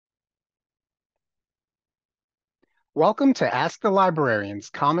Welcome to Ask the Librarians,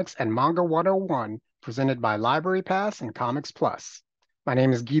 Comics and Manga 101, presented by Library Pass and Comics Plus. My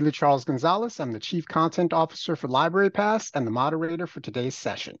name is Gila Charles Gonzalez. I'm the Chief Content Officer for Library Pass and the moderator for today's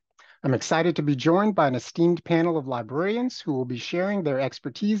session. I'm excited to be joined by an esteemed panel of librarians who will be sharing their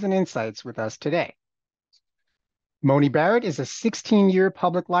expertise and insights with us today. Moni Barrette is a 16-year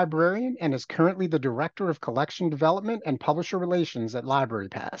public librarian and is currently the Director of Collection Development and Publisher Relations at Library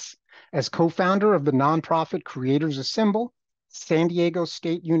Pass. As co-founder of the nonprofit Creators Assemble, San Diego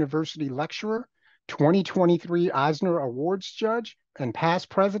State University lecturer, 2023 Eisner Awards judge, and past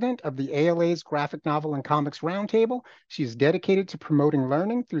president of the ALA's Graphic Novel and Comics Roundtable, she is dedicated to promoting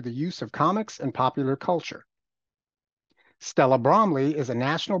learning through the use of comics and popular culture. Stella Bromley is a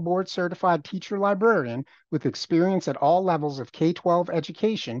national board certified teacher librarian with experience at all levels of K-12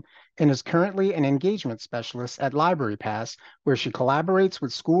 education and is currently an engagement specialist at Library Pass, where she collaborates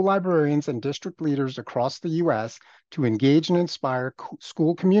with school librarians and district leaders across the U.S. to engage and inspire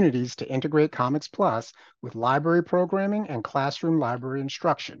school communities to integrate Comics Plus with library programming and classroom library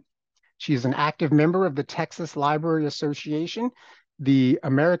instruction. She is an active member of the Texas Library Association, the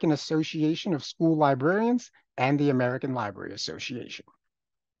American Association of School Librarians, and the American Library Association.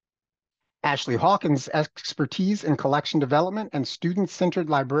 Ashley Hawkins' expertise in collection development and student-centered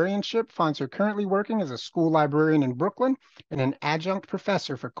librarianship finds her currently working as a school librarian in Brooklyn and an adjunct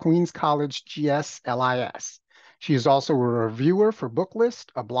professor for Queens College GSLIS. She is also a reviewer for Booklist,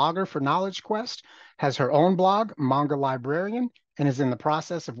 a blogger for Knowledge Quest, has her own blog, Manga Librarian, and is in the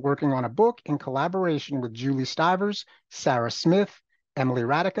process of working on a book in collaboration with Julie Stivers, Sarah Smith, Emily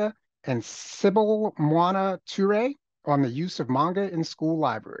Radica, and Sybil Mwana Toure on the use of manga in school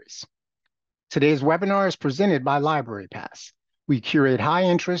libraries. Today's webinar is presented by Library Pass. We curate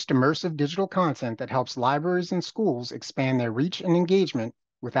high-interest, immersive digital content that helps libraries and schools expand their reach and engagement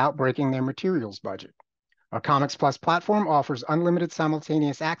without breaking their materials budget. Our Comics Plus platform offers unlimited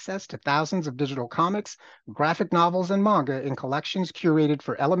simultaneous access to thousands of digital comics, graphic novels, and manga in collections curated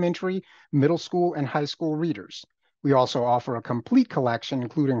for elementary, middle school, and high school readers. We also offer a complete collection,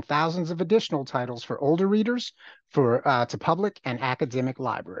 including thousands of additional titles for older readers, to public and academic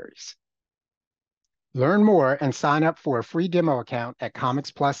libraries. Learn more and sign up for a free demo account at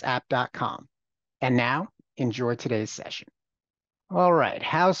comicsplusapp.com. And now, enjoy today's session. All right,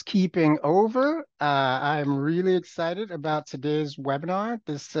 housekeeping over. I'm really excited about today's webinar.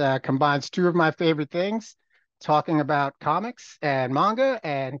 This combines two of my favorite things, talking about comics and manga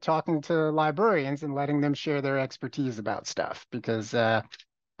and talking to librarians and letting them share their expertise about stuff, because the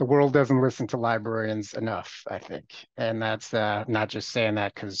world doesn't listen to librarians enough, I think. And that's not just saying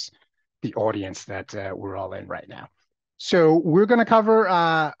that because the audience that we're all in right now. So we're going to cover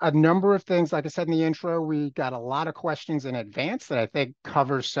a number of things. Like I said in the intro, we got a lot of questions in advance that I think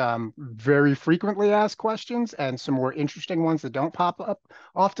cover some very frequently asked questions and some more interesting ones that don't pop up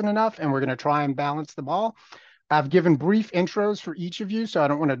often enough. And we're going to try and balance them all. I've given brief intros for each of you, so I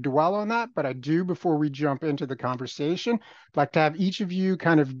don't want to dwell on that, but I do, before we jump into the conversation, I'd like to have each of you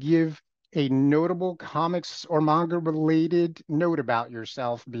kind of give a notable comics or manga related note about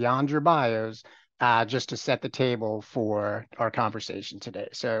yourself beyond your bios, just to set the table for our conversation today.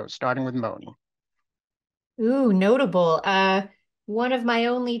 So starting with Moni. Ooh, notable. One of my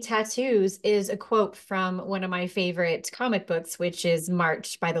only tattoos is a quote from one of my favorite comic books, which is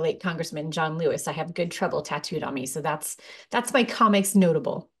March by the late Congressman John Lewis. I have good trouble tattooed on me, so that's my comics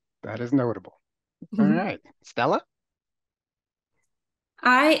notable. That is notable. All right. Stella?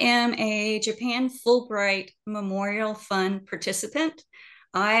 I am a Japan Fulbright Memorial Fund participant.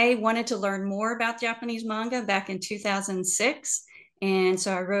 I wanted to learn more about Japanese manga back in 2006. And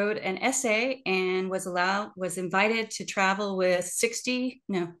so I wrote an essay and was invited to travel with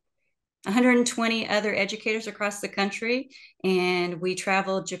 120 other educators across the country. And we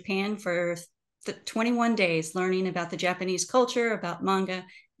traveled Japan for 21 days, learning about the Japanese culture, about manga,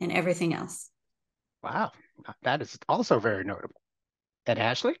 and everything else. Wow, that is also very notable. And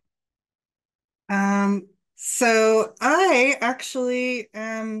Ashley? So I actually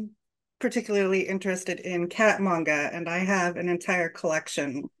am particularly interested in cat manga, and I have an entire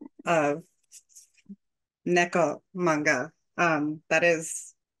collection of neko manga. That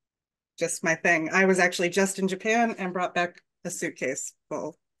is just my thing. I was actually just in Japan and brought back a suitcase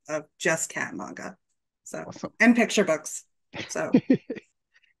full of just cat manga. So, awesome. And picture books. So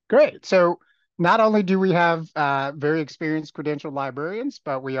great. So not only do we have very experienced credentialed librarians,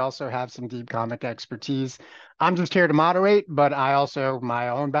 but we also have some deep comic expertise. I'm just here to moderate, but I also, my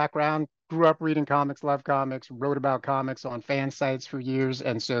own background, grew up reading comics, love comics, wrote about comics on fan sites for years.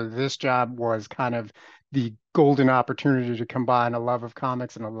 And so this job was kind of the golden opportunity to combine a love of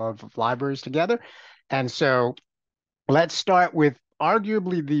comics and a love of libraries together. And so Let's start with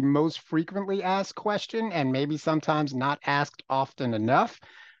arguably the most frequently asked question, and maybe sometimes not asked often enough.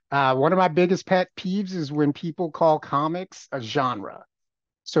 One of my biggest pet peeves is when people call comics a genre.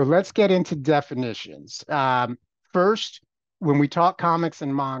 So let's get into definitions. First, when we talk comics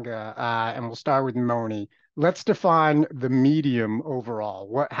and manga, and we'll start with Moni, let's define the medium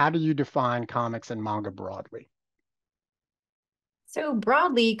overall. How do you define comics and manga broadly? So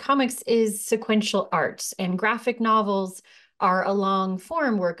broadly, comics is sequential art, and graphic novels are a long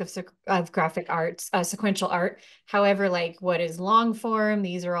form work of graphic arts, sequential art. However, like what is long form,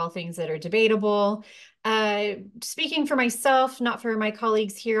 these are all things that are debatable. Speaking for myself, not for my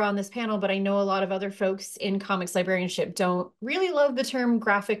colleagues here on this panel, but I know a lot of other folks in comics librarianship don't really love the term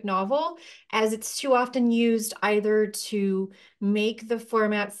graphic novel, as it's too often used either to make the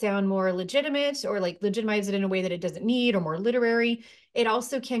format sound more legitimate or like legitimize it in a way that it doesn't need, or more literary. It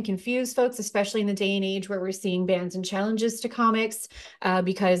also can confuse folks, especially in the day and age where we're seeing bans and challenges to comics,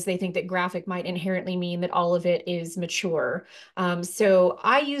 because they think that graphic might inherently mean that all of it is mature. So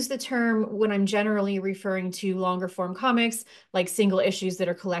I use the term when I'm generally referring to longer form comics, like single issues that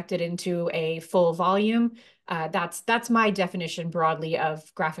are collected into a full volume. That's my definition broadly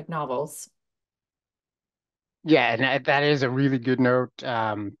of graphic novels. Yeah, and that is a really good note.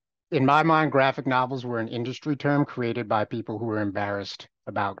 In my mind, graphic novels were an industry term created by people who were embarrassed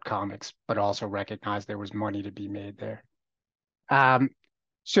about comics, but also recognized there was money to be made there. Um,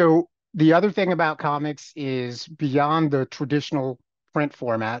 so the other thing about comics is beyond the traditional print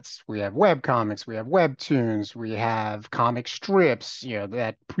formats, we have web comics, we have webtoons, we have comic strips,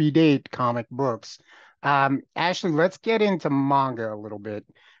 that predate comic books. Ashley, let's get into manga a little bit.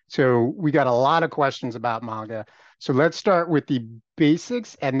 So we got a lot of questions about manga. So let's start with the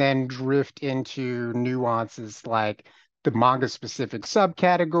basics and then drift into nuances like the manga specific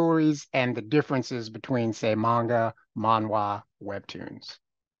subcategories and the differences between, say, manga, manhwa, webtoons.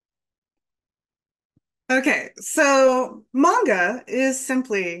 Okay, so manga is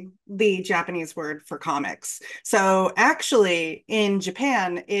simply the Japanese word for comics. So actually, in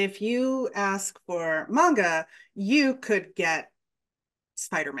Japan, if you ask for manga, you could get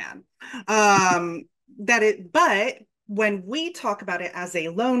Spider-Man. But when we talk about it as a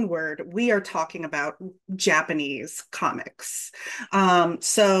loan word, we are talking about Japanese comics.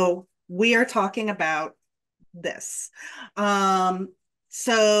 So we are talking about this.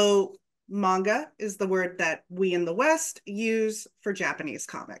 So manga is the word that we in the West use for Japanese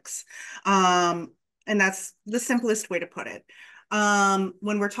comics. And that's the simplest way to put it.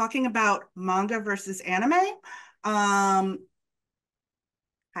 When we're talking about manga versus anime,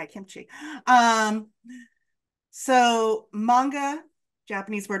 hi, kimchi. So manga,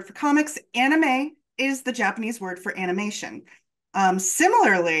 Japanese word for comics, anime is the Japanese word for animation.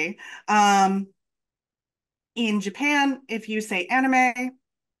 Similarly, in Japan, if you say anime,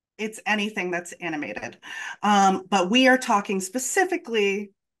 it's anything that's animated. But we are talking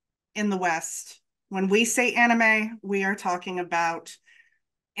specifically in the West. When we say anime, we are talking about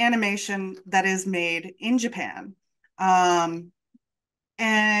animation that is made in Japan.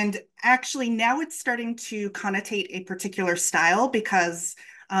 And actually now it's starting to connotate a particular style because,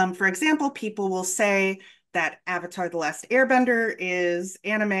 for example, people will say that Avatar: The Last Airbender is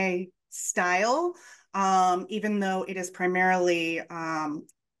anime style, even though it is primarily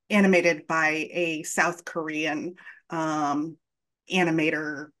animated by a South Korean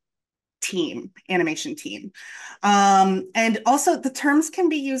animation team. And also the terms can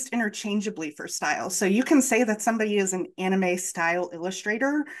be used interchangeably for style. So you can say that somebody is an anime style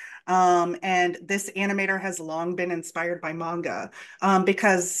illustrator, and this animator has long been inspired by manga,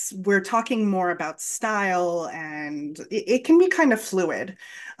 because we're talking more about style and it can be kind of fluid.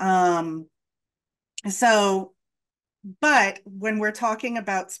 But when we're talking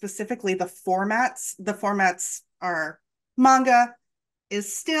about specifically the formats are manga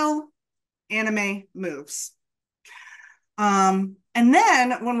is still anime moves. And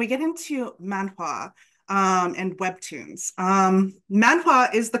then when we get into manhwa and webtoons,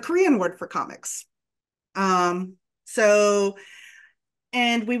 manhwa is the Korean word for comics. So,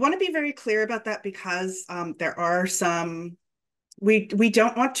 and we want to be very clear about that because there are some, we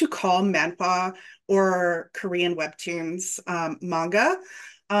don't want to call manhwa or Korean webtoons manga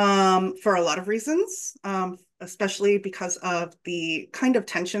for a lot of reasons, especially because of the kind of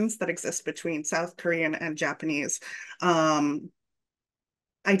tensions that exist between South Korean and Japanese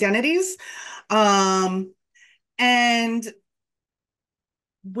identities. And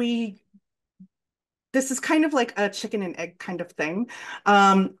this is kind of like a chicken and egg kind of thing.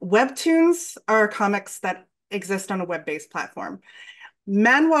 Webtoons are comics that exist on a web-based platform.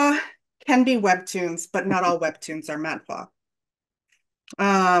 Manhwa can be webtoons, but not all webtoons are manhwa.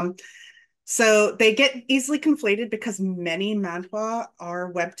 So they get easily conflated because many manhwa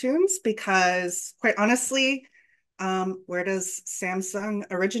are webtoons, because quite honestly, where does Samsung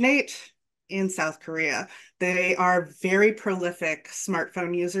originate? In South Korea. They are very prolific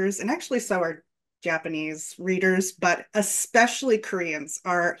smartphone users, and actually so are Japanese readers, but especially Koreans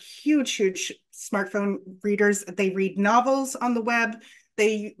are huge, huge smartphone readers. They read novels on the web.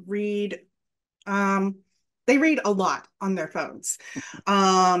 They read a lot on their phones.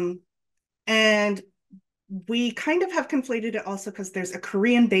 And we kind of have conflated it also because there's a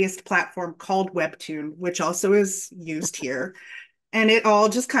Korean-based platform called Webtoon, which also is used here. And it all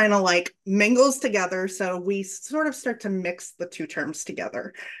just kind of like mingles together. So we sort of start to mix the two terms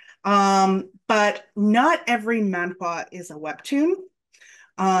together. But not every manhwa is a webtoon.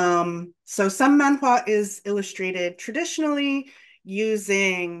 So some manhwa is illustrated traditionally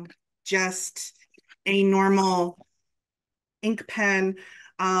using just a normal ink pen,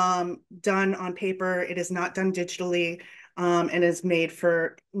 done on paper. It is not done digitally, and is made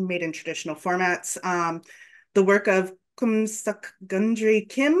in traditional formats. The work of Kumsuk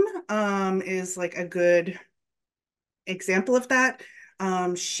Kim is like a good example of that.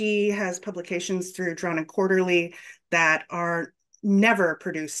 She has publications through Drawn and Quarterly that are never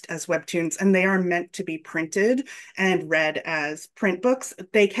produced as webtoons, and they are meant to be printed and read as print books.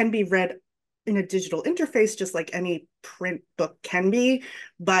 They can be read in a digital interface, just like any print book can be,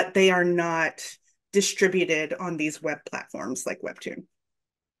 but they are not distributed on these web platforms like Webtoon.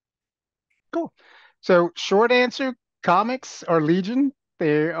 Cool. So short answer, comics are legion.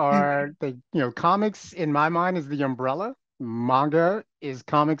 Comics in my mind is the umbrella. Manga is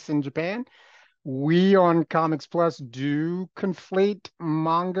comics in Japan. We on Comics Plus do conflate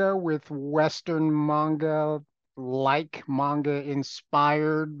manga with Western manga, like manga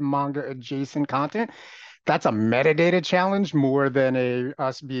inspired, manga adjacent content. That's a metadata challenge more than a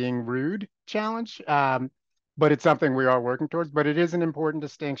us being rude challenge. But it's something we are working towards. But it is an important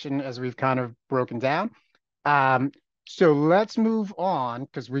distinction as we've kind of broken down. So let's move on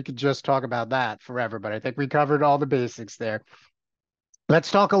because we could just talk about that forever. But I think we covered all the basics there.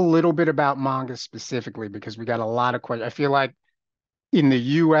 Let's talk a little bit about manga specifically because we got a lot of questions. I feel like in the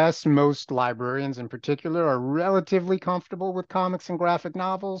US, most librarians in particular are relatively comfortable with comics and graphic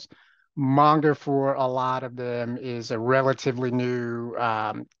novels. Manga, for a lot of them, is a relatively new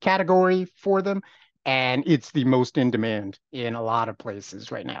category for them, and it's the most in demand in a lot of places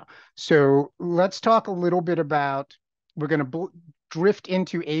right now. So let's talk a little bit about, we're going to drift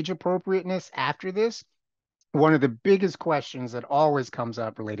into age appropriateness after this. One of the biggest questions that always comes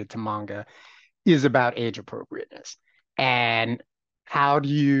up related to manga is about age appropriateness. And how do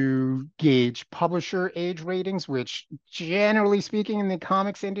you gauge publisher age ratings, which generally speaking in the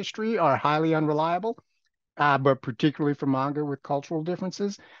comics industry are highly unreliable, but particularly for manga with cultural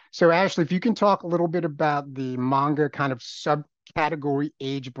differences. So Ashley, if you can talk a little bit about the manga kind of subcategory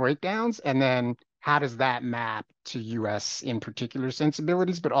age breakdowns, and then how does that map to US in particular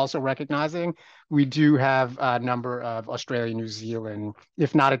sensibilities, but also recognizing we do have a number of Australia, New Zealand,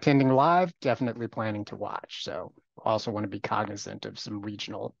 if not attending live, definitely planning to watch. So also want to be cognizant of some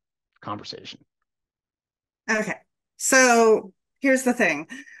regional conversation. Okay, so here's the thing.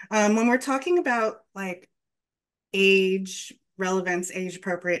 When we're talking about like age relevance, age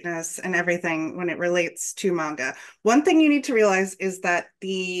appropriateness, and everything when it relates to manga, one thing you need to realize is that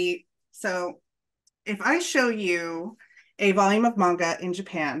so if I show you a volume of manga in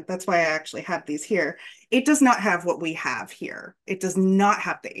Japan, that's why I actually have these here, it does not have what we have here. It does not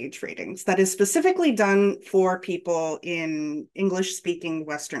have the age ratings. That is specifically done for people in English-speaking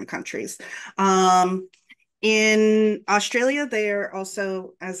Western countries. In Australia, they are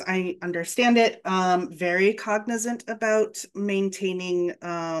also, as I understand it, very cognizant about maintaining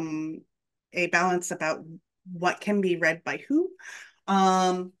a balance about what can be read by who.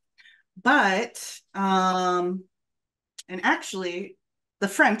 And actually, the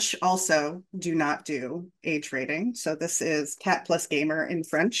French also do not do age rating. So this is Cat Plus Gamer in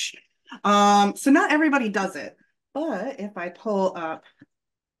French. So not everybody does it. But if I pull up,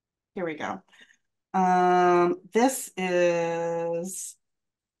 here we go. This is,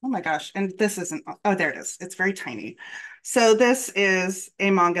 oh my gosh, and this isn't, oh, there it is. It's very tiny. So this is a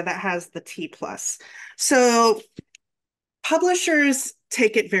manga that has the T plus. So publishers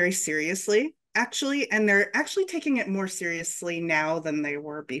take it very seriously, actually, and they're actually taking it more seriously now than they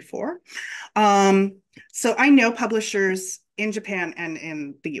were before. So I know publishers in Japan and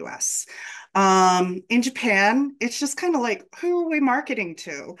in the US. In Japan, it's just kind of like, who are we marketing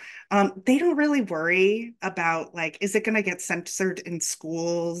to? They don't really worry about like, is it going to get censored in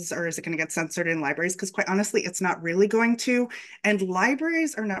schools or is it going to get censored in libraries? Because quite honestly, it's not really going to. And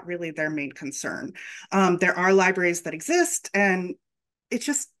libraries are not really their main concern. There are libraries that exist, and it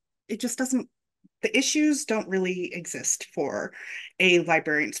just doesn't, the issues don't really exist for a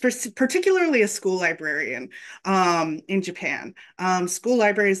librarian, particularly a school librarian in Japan. School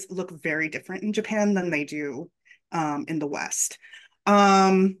libraries look very different in Japan than they do in the West.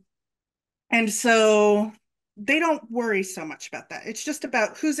 And so they don't worry so much about that. It's just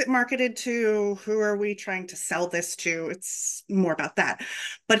about who's it marketed to, who are we trying to sell this to? It's more about that.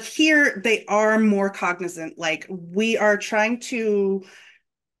 But here they are more cognizant, like we are trying to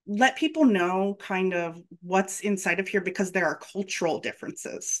let people know kind of what's inside of here because there are cultural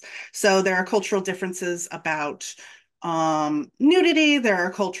differences. So there are cultural differences about nudity, there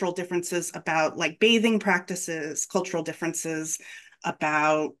are cultural differences about like bathing practices, cultural differences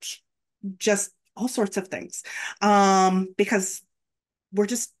about just all sorts of things because we're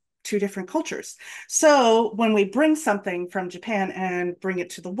just two different cultures. So when we bring something from Japan and bring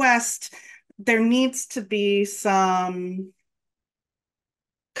it to the West, there needs to be some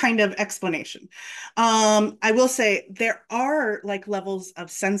kind of explanation. I will say there are like levels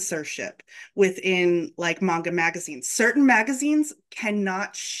of censorship within like manga magazines. Certain magazines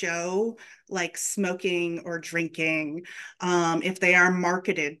cannot show like smoking or drinking if they are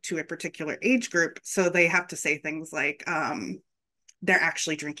marketed to a particular age group. So they have to say things like they're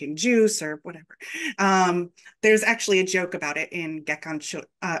actually drinking juice or whatever. There's actually a joke about it in Gekkan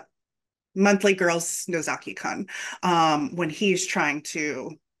Monthly Girls Nozaki-kun when he's trying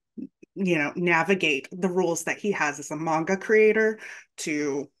to, you know, navigate the rules that he has as a manga creator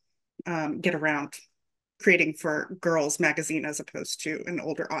to get around creating for girls magazine as opposed to an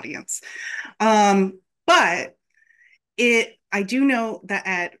older audience. But I do know that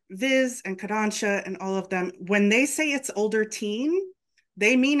at Viz and Kodansha and all of them, when they say it's older teen,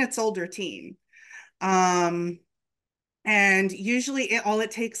 they mean it's older teen. And usually all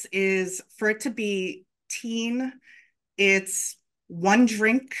it takes is for it to be teen, it's one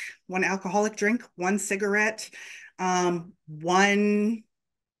drink, one alcoholic drink, one cigarette, one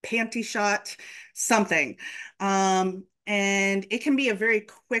panty shot, something. And it can be a very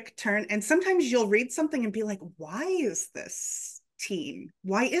quick turn. And sometimes you'll read something and be like, why is this teen?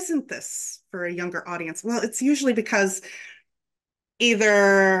 Why isn't this for a younger audience? Well, it's usually because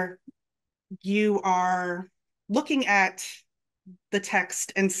either you are looking at the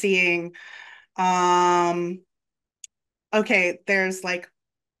text and seeing, okay, there's like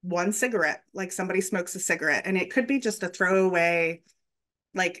one cigarette, like somebody smokes a cigarette, and it could be just a throwaway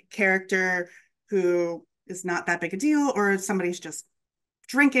like character who is not that big a deal, or somebody's just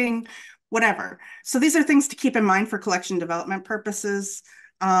drinking, whatever. So these are things to keep in mind for collection development purposes,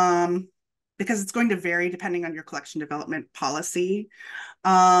 because it's going to vary depending on your collection development policy.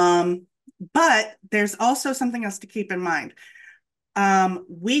 But there's also something else to keep in mind.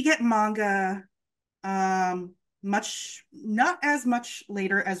 We get manga not as much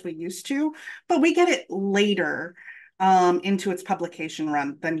later as we used to, but we get it later into its publication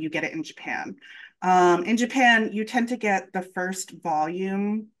run than you get it in Japan. In Japan, you tend to get the first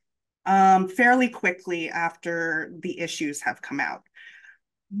volume fairly quickly after the issues have come out.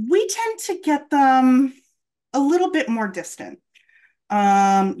 We tend to get them a little bit more distant.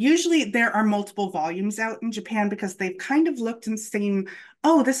 Usually there are multiple volumes out in Japan because they've kind of looked and seen,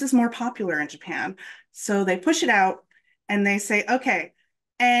 oh, this is more popular in Japan. So they push it out and they say, okay.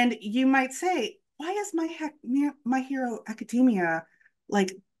 And you might say, why is My Hero Academia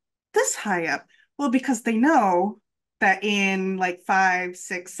like this high up? Well, because they know that in like 5,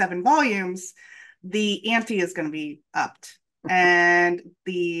 6, 7 volumes, the ante is going to be upped. And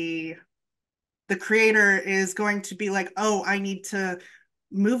the creator is going to be like, oh, I need to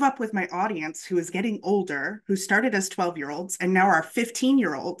move up with my audience who is getting older, who started as 12-year-olds and now are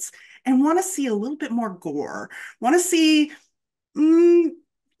 15-year-olds and want to see a little bit more gore, want to see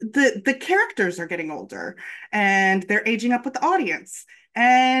the characters are getting older and they're aging up with the audience.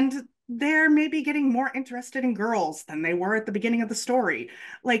 And they're maybe getting more interested in girls than they were at the beginning of the story.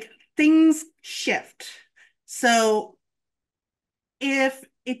 Like things shift. So if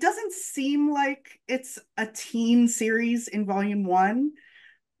it doesn't seem like it's a teen series in volume 1,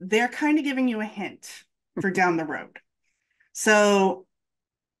 they're kind of giving you a hint for down the road. So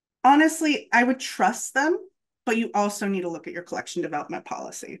honestly, I would trust them, but you also need to look at your collection development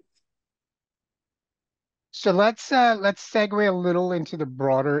policy. So let's segue a little into the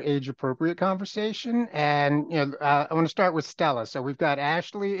broader age appropriate conversation. And I want to start with Stella. So we've got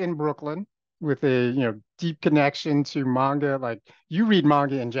Ashley in Brooklyn with a deep connection to manga. Like you read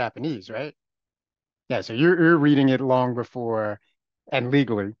manga in Japanese, right? Yeah, so you're reading it long before and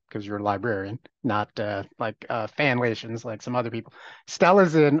legally because you're a librarian, not like fanlations like some other people.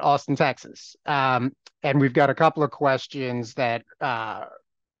 Stella's in Austin, Texas. And we've got a couple of questions that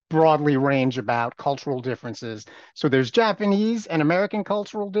broadly range about cultural differences. So there's Japanese and American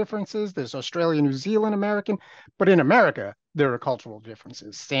cultural differences. There's Australian, New Zealand, American, but in America, there are cultural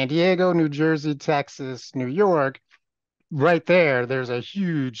differences. San Diego, New Jersey, Texas, New York, right there, there's a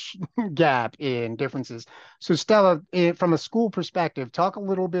huge gap in differences. So Stella, from a school perspective, talk a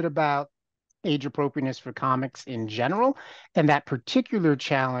little bit about age appropriateness for comics in general and that particular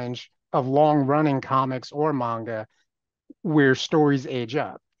challenge of long running comics or manga where stories age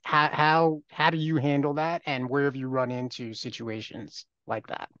up. How do you handle that, and where have you run into situations like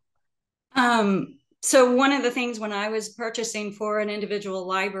that? So one of the things when I was purchasing for an individual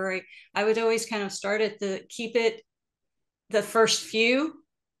library, I would always kind of start at keep it the first few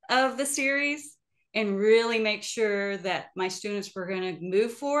of the series and really make sure that my students were going to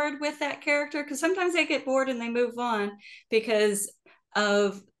move forward with that character, because sometimes they get bored and they move on because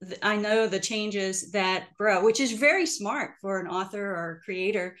I know the changes that grow, which is very smart for an author or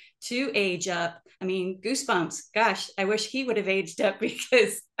creator to age up. I mean, Goosebumps, gosh, I wish he would have aged up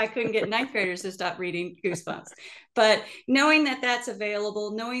because I couldn't get ninth graders to stop reading Goosebumps. But knowing that that's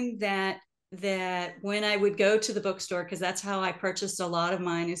available, knowing that when I would go to the bookstore, because that's how I purchased a lot of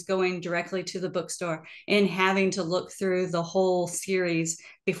mine, is going directly to the bookstore and having to look through the whole series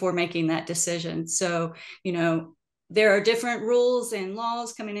before making that decision. So, there are different rules and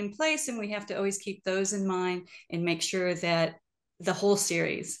laws coming in place, and we have to always keep those in mind and make sure that the whole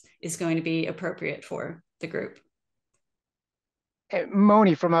series is going to be appropriate for the group.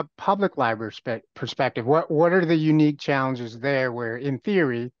 Moni, from a public library perspective, what are the unique challenges there where, in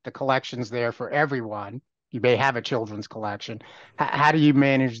theory, the collection's there for everyone? You may have a children's collection. How do you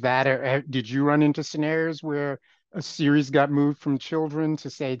manage that? Or did you run into scenarios where a series got moved from children to,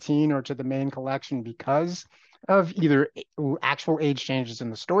 say, teen or to the main collection because of either actual age changes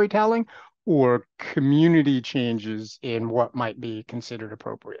in the storytelling or community changes in what might be considered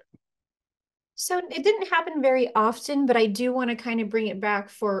appropriate? So it didn't happen very often, but I do want to kind of bring it back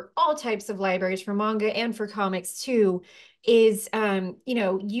for all types of libraries, for manga and for comics too, is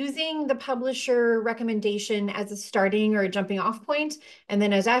using the publisher recommendation as a starting or a jumping off point. And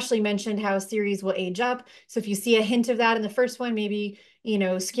then as Ashley mentioned, how a series will age up. So if you see a hint of that in the first one, maybe,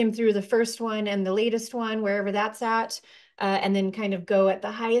 skim through the first one and the latest one, wherever that's at, and then kind of go at the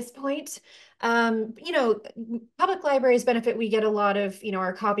highest point. Public libraries benefit. We get a lot of,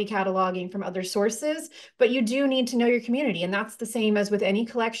 our copy cataloging from other sources, but you do need to know your community. And that's the same as with any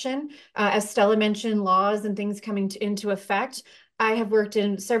collection. As Stella mentioned, laws and things coming into effect. I have worked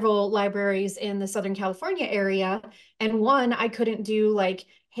in several libraries in the Southern California area, and one, I couldn't do like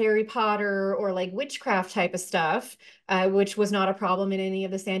Harry Potter or like witchcraft type of stuff, which was not a problem in any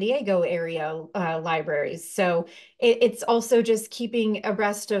of the San Diego area libraries. So it's also just keeping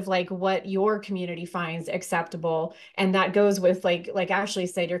abreast of like what your community finds acceptable, and that goes with like Ashley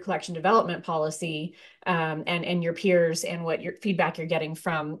said, your collection development policy, and your peers and what your feedback you're getting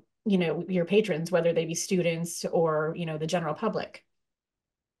from your patrons, whether they be students or the general public.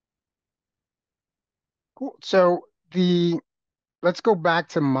 Cool. So let's go back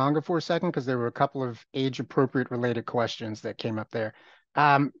to manga for a second because there were a couple of age appropriate related questions that came up there.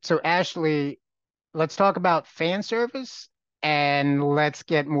 So Ashley, let's talk about fan service and let's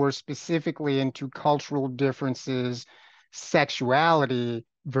get more specifically into cultural differences, sexuality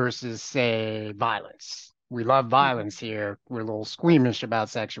versus, say, violence. We love violence here. We're a little squeamish about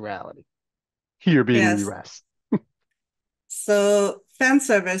sexuality here being the Yes. US. So fan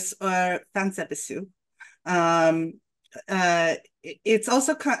service or fansebisu, um, it's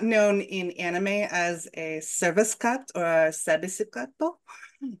also known in anime as a service cut or sebisukato,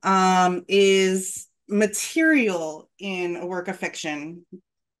 is material in a work of fiction.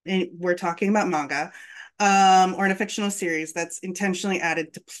 We're talking about manga, or in a fictional series that's intentionally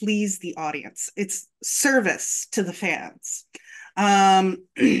added to please the audience. It's service to the fans.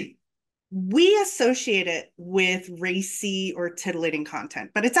 We associate it with racy or titillating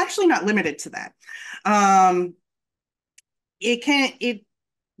content, but it's actually not limited to that.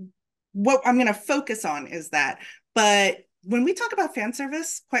 What I'm going to focus on is that. But when we talk about fan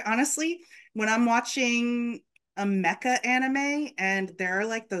service, quite honestly, when I'm watching a mecha anime and there are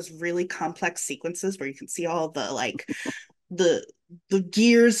like those really complex sequences where you can see all the like the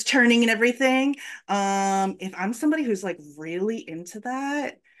gears turning and everything. If I'm somebody who's like really into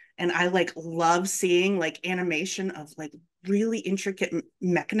that, and I like love seeing like animation of like really intricate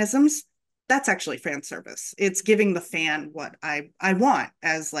mechanisms, that's actually fan service. It's giving the fan what I want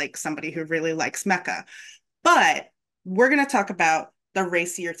as like somebody who really likes mecha. But we're going to talk about the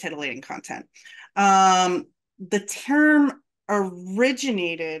racier titillating content. The term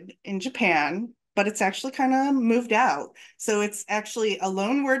originated in Japan, but it's actually kind of moved out. So it's actually a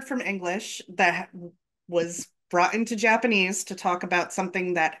loan word from English that was brought into Japanese to talk about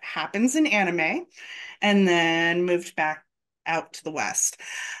something that happens in anime and then moved back out to the West.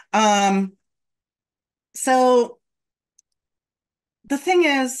 So the thing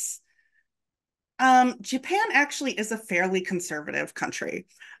is, Japan actually is a fairly conservative country.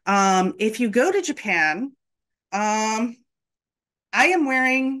 If you go to Japan, I am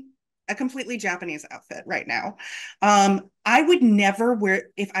wearing a completely Japanese outfit right now. I would never wear,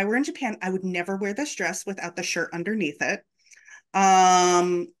 if I were in Japan, I would never wear this dress without the shirt underneath it.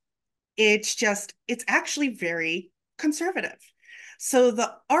 It's actually very conservative. So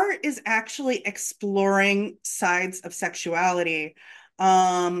the art is actually exploring sides of sexuality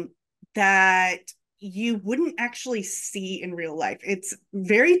that you wouldn't actually see in real life. It's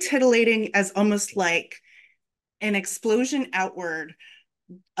very titillating, as almost like an explosion outward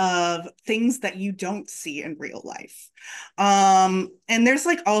of things that you don't see in real life. And there's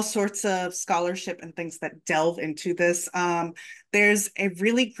like all sorts of scholarship and things that delve into this. There's a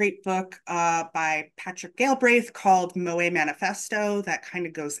really great book by Patrick Galbraith called Moe Manifesto that kind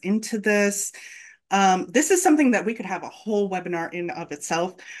of goes into this. This is something that we could have a whole webinar in of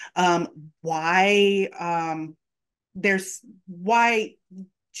itself. Why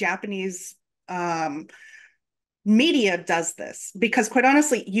Japanese media does this, because quite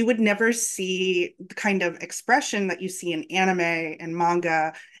honestly, you would never see the kind of expression that you see in anime and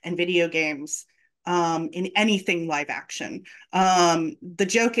manga and video games in anything live action. The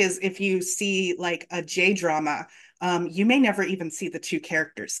joke is, if you see like a J drama, you may never even see the two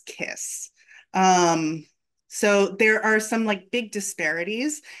characters kiss. So there are some like big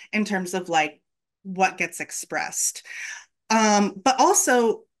disparities in terms of like what gets expressed. But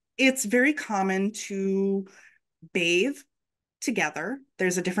also, it's very common to bathe together.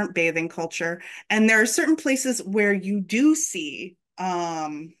 There's a different bathing culture. And there are certain places where you do see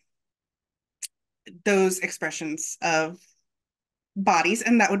those expressions of bodies,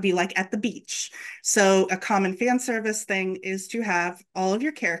 and that would be like at the beach. So a common fan service thing is to have all of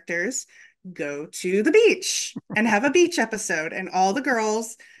your characters go to the beach and have a beach episode, and all the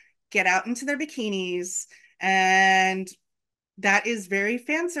girls get out into their bikinis, and that is very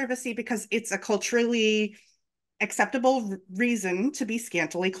fan servicey because it's a culturally acceptable reason to be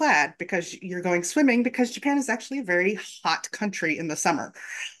scantily clad, because you're going swimming, because Japan is actually a very hot country in the summer.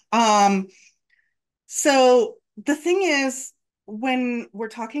 So the thing is, when we're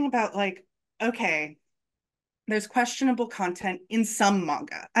talking about like, okay, there's questionable content in some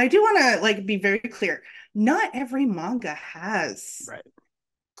manga. I do want to like be very clear. Not every manga has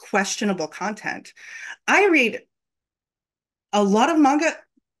questionable content. I read a lot of manga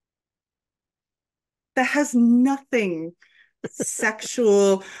that has nothing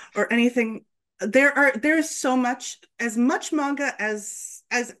sexual or anything. There's so much, as much manga as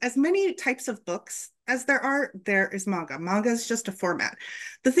many types of books as there is manga. Manga is just a format.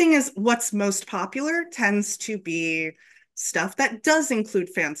 The thing is, what's most popular tends to be stuff that does include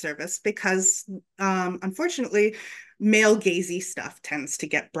fan service, because unfortunately, male gazy stuff tends to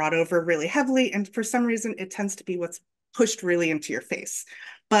get brought over really heavily, and for some reason it tends to be what's pushed really into your face.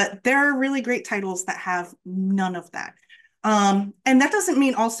 But there are really great titles that have none of that. And that doesn't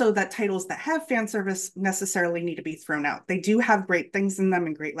mean also that titles that have fan service necessarily need to be thrown out. They do have great things in them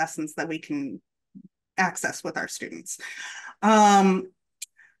and great lessons that we can access with our students.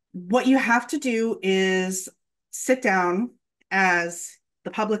 What you have to do is sit down as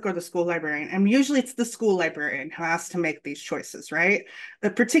the public or the school librarian, and usually it's the school librarian who has to make these choices, right?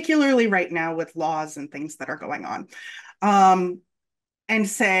 But particularly right now with laws and things that are going on. And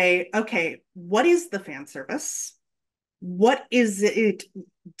say, okay, what is the fan service? What is it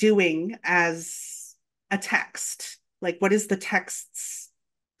doing as a text? Like, what is the text's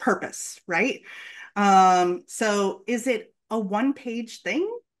purpose, right? So is it a one-page thing?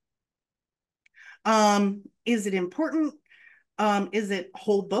 Is it important? Is it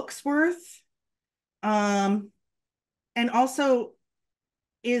whole books worth? And also,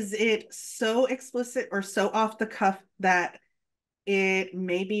 is it so explicit or so off the cuff that it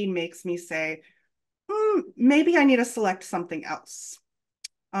maybe makes me say, maybe I need to select something else?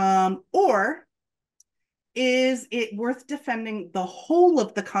 Or is it worth defending the whole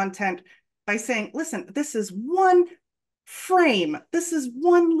of the content by saying, listen, this is one frame, this is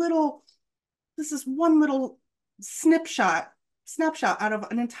one little snapshot out of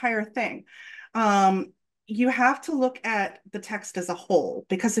an entire thing. You have to look at the text as a whole,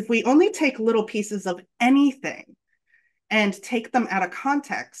 because if we only take little pieces of anything and take them out of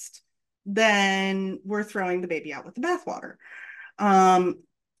context, then we're throwing the baby out with the bathwater.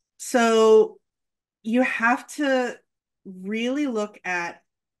 So you have to really look at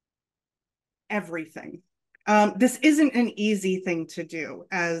everything. This isn't an easy thing to do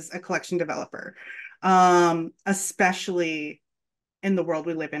as a collection developer, especially in the world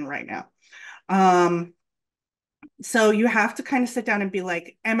we live in right now. So you have to kind of sit down and be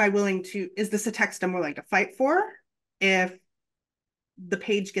like, is this a text I'm willing to fight for? If the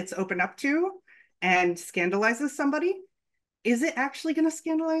page gets opened up to and scandalizes somebody, is it actually going to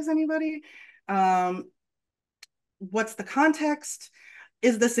scandalize anybody? What's the context?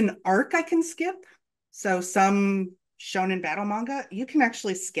 Is this an arc I can skip? So some shonen battle manga, you can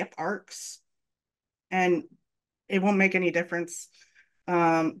actually skip arcs and it won't make any difference.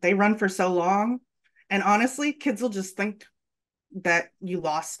 They run for so long. And honestly, kids will just think that you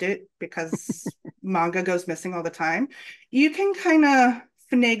lost it because manga goes missing all the time. You can kind of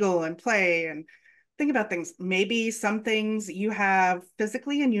finagle and play and think about things. Maybe some things you have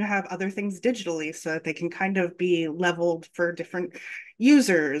physically and you have other things digitally, so that they can kind of be leveled for different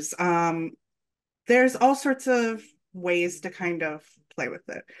users. There's all sorts of ways to kind of play with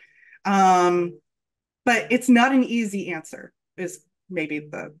it. But it's not an easy answer, is maybe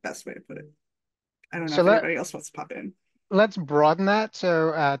the best way to put it. I don't know if anybody else wants to pop in. Let's broaden that.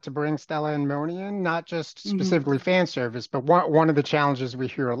 So to bring Stella and Moni in, not just specifically fan service, but one of the challenges we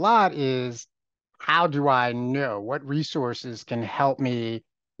hear a lot is, how do I know what resources can help me?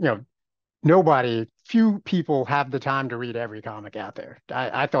 Few people have the time to read every comic out there.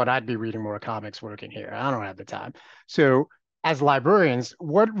 I thought I'd be reading more comics working here. I don't have the time. So as librarians,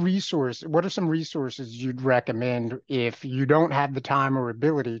 what are some resources you'd recommend if you don't have the time or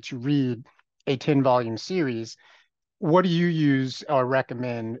ability to read a 10-volume series? What do you use or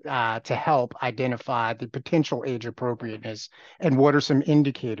recommend to help identify the potential age appropriateness? And what are some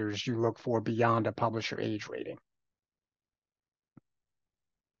indicators you look for beyond a publisher age rating?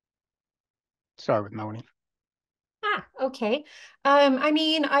 Start with Moni. Okay. I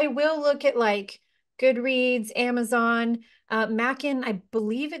mean, I will look at like Goodreads, Amazon, Mackin, I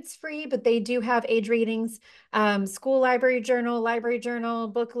believe it's free, but they do have age ratings. School Library Journal,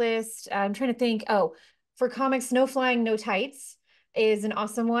 Book List. I'm trying to think. Oh, for comics, No Flying, No Tights is an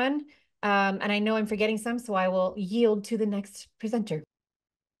awesome one. And I know I'm forgetting some, so I will yield to the next presenter.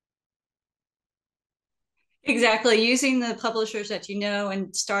 Exactly. Using the publishers that you know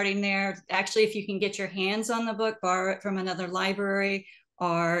and starting there. Actually, if you can get your hands on the book, borrow it from another library,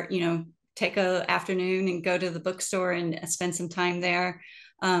 or, take an afternoon and go to the bookstore and spend some time there,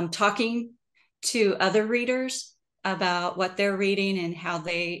 talking to other readers about what they're reading and how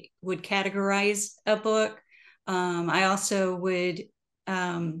they would categorize a book. I also would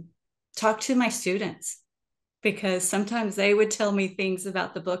talk to my students, because sometimes they would tell me things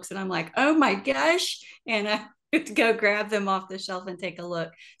about the books and I'm like, oh my gosh. And I would go grab them off the shelf and take a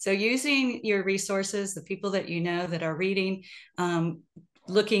look. So using your resources, the people that you know that are reading,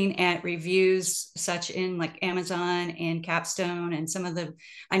 looking at reviews such in like Amazon and Capstone, and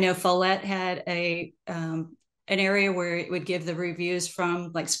I know Follett had an area where it would give the reviews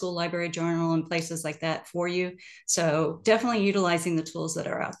from like School Library Journal and places like that for you. So definitely utilizing the tools that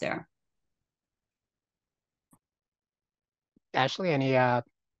are out there. Ashley, any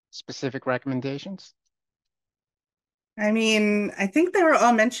specific recommendations? I mean, I think they were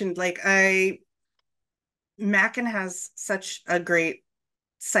all mentioned. Mackin has such a great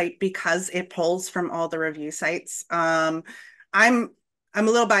site because it pulls from all the review sites. I'm a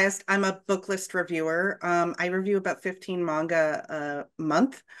little biased. I'm a book list reviewer. I review about 15 manga a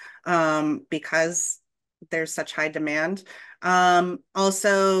month because there's such high demand.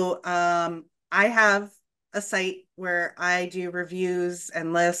 Also, I have a site where I do reviews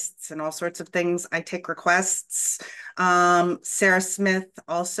and lists and all sorts of things. I take requests. Sarah Smith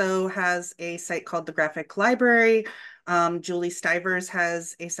also has a site called The Graphic Library. Julie Stivers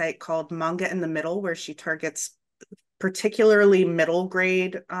has a site called Manga in the Middle, where she targets particularly middle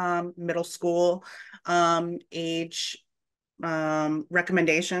grade, middle school age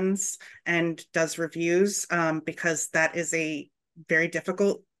recommendations, and does reviews because that is a very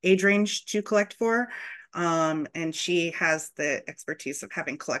difficult age range to collect for. And she has the expertise of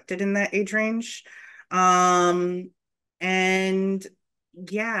having collected in that age range. And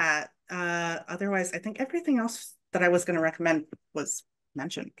yeah, Otherwise, I think everything else that I was going to recommend was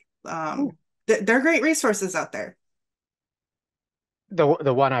mentioned. Cool. There are great resources out there.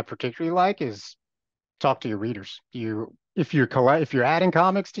 The one I particularly like is talk to your readers. If you're adding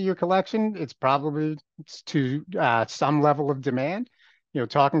comics to your collection, it's to some level of demand.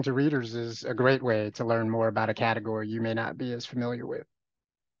 Talking to readers is a great way to learn more about a category you may not be as familiar with.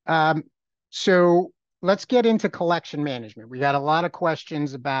 Um, so let's get into collection management. We got a lot of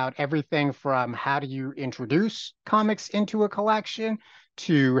questions about everything from how do you introduce comics into a collection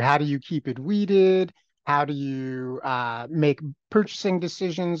to how do you keep it weeded? How do you make purchasing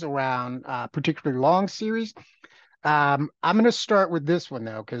decisions around particularly long series? I'm going to start with this one,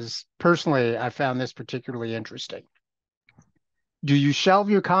 though, because personally, I found this particularly interesting. Do you shelve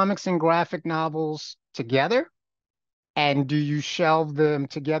your comics and graphic novels together? And do you shelve them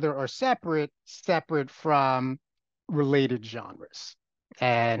together or separate from related genres?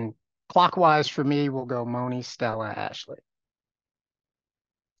 And clockwise for me, we'll go Moni, Stella, Ashley.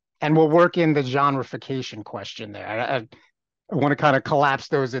 And we'll work in the genreification question there. I want to kind of collapse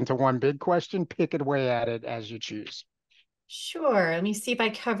those into one big question. Pick away at it as you choose. Sure. Let me see if I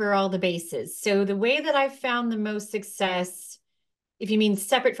cover all the bases. So the way that I've found the most success, if you mean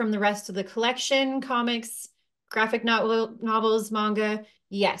separate from the rest of the collection, comics, graphic novels, manga,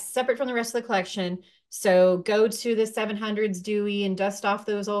 yes, separate from the rest of the collection. So go to the 700s Dewey and dust off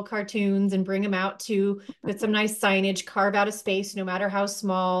those old cartoons and bring them out to with some nice signage, carve out a space, no matter how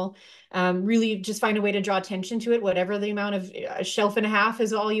small. Really just find a way to draw attention to it, whatever the amount of a shelf and a half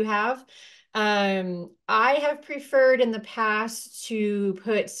is all you have. I have preferred in the past to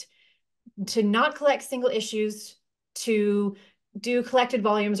not collect single issues, to do collected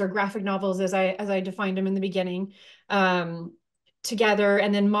volumes or graphic novels as I defined them in the beginning, together,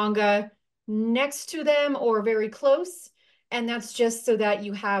 and then manga next to them or very close. And that's just so that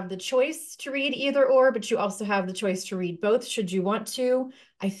you have the choice to read either or, but you also have the choice to read both should you want to.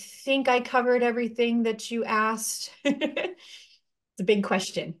 I think I covered everything that you asked. It's a big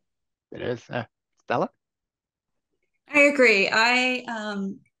question. It is. Stella? I agree. I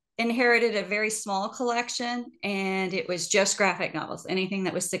inherited a very small collection and it was just graphic novels, anything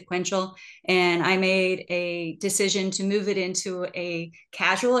that was sequential. And I made a decision to move it into a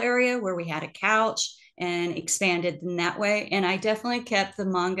casual area where we had a couch and expanded in that way. And I definitely kept the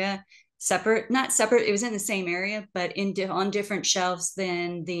manga separate, not separate, it was in the same area, but on different shelves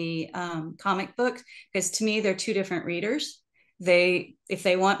than the comic books, because to me, they're two different readers. If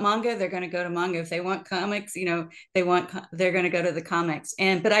they want manga, they're going to go to manga. If they want comics, they're going to go to the comics.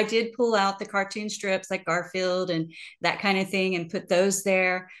 But I did pull out the cartoon strips like Garfield and that kind of thing and put those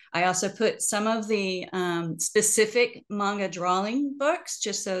there. I also put some of the specific manga drawing books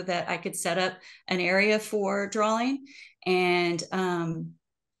just so that I could set up an area for drawing. And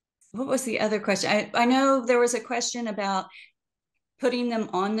what was the other question? I know there was a question about putting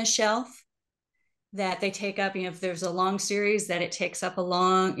them on the shelf, that they take up, if there's a long series that it takes up a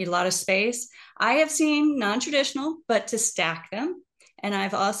lot of space. I have seen non-traditional, but to stack them. And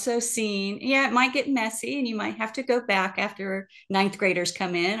I've also seen, it might get messy and you might have to go back after ninth graders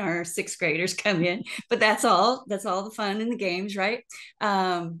come in or sixth graders come in, but that's all the fun in the games, right?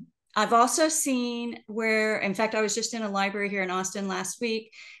 I've also seen where, in fact, I was just in a library here in Austin last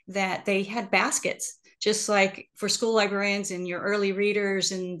week that they had baskets, just like for school librarians and your early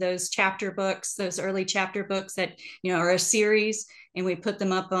readers and those early chapter books that, are a series, and we put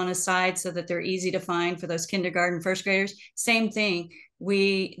them up on a side so that they're easy to find for those kindergarten, first graders. Same thing.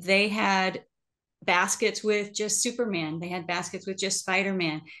 They had baskets with just Superman. They had baskets with just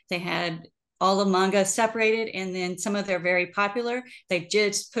Spider-Man. They had all the manga separated, and then some of their very popular, they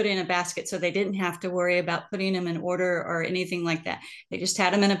just put in a basket so they didn't have to worry about putting them in order or anything like that. They just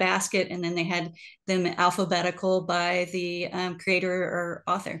had them in a basket, and then they had them alphabetical by the creator or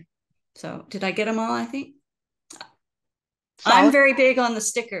author. So did I get them all, I think? Solid. I'm very big on the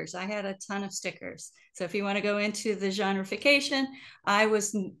stickers. I had a ton of stickers. So if you want to go into the genreification, I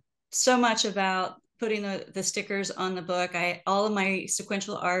was so much about putting the stickers on the book. All of my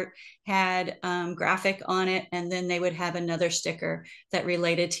sequential art had graphic on it, and then they would have another sticker that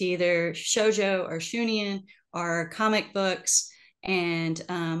related to either shoujo or shunion or comic books. And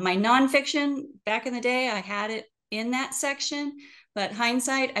my nonfiction, back in the day, I had it in that section, but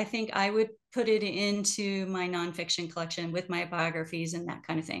hindsight, I think I would put it into my nonfiction collection with my biographies and that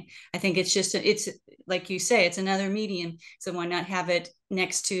kind of thing. I think it's like you say, it's another medium, so why not have it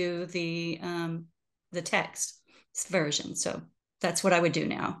next to the text version? So that's what I would do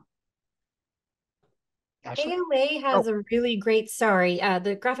now. ALA has a really great,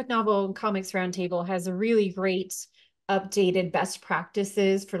 the Graphic Novel Comics Roundtable has a really great updated best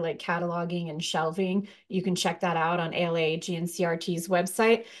practices for like cataloging and shelving. You can check that out on ALA GNCRT's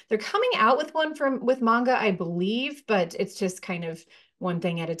website. They're coming out with one with manga, I believe, but it's just kind of one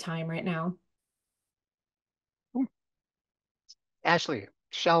thing at a time right now. Ashley,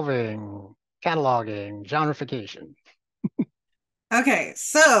 shelving, cataloging, genreification. Okay,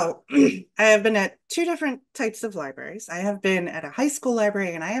 so I have been at two different types of libraries. I have been at a high school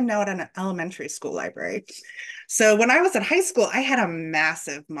library and I am now at an elementary school library. So when I was at high school, I had a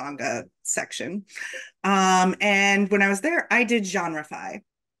massive manga section. And when I was there, I did genreify.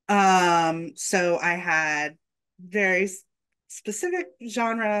 So I had very specific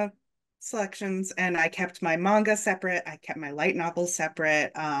genre selections and I kept my manga separate. I kept my light novels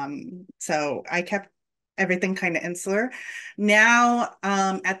separate. So I kept everything kind of insular. Now,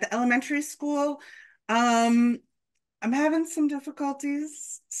 at the elementary school, I'm having some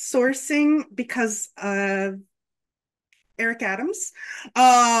difficulties sourcing because of Eric Adams,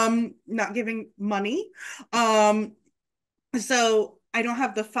 not giving money. So I don't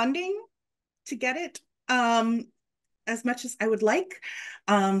have the funding to get it as much as I would like.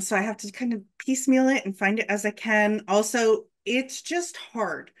 So I have to kind of piecemeal it and find it as I can. Also, it's just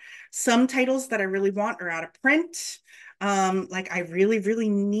hard. Some titles that I really want are out of print. Like I really, really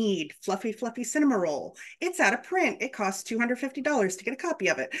need Fluffy Fluffy Cinema Roll. It's out of print. It costs $250 to get a copy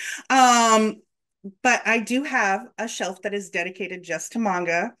of it. But I do have a shelf that is dedicated just to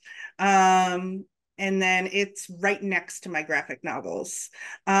manga. And then it's right next to my graphic novels,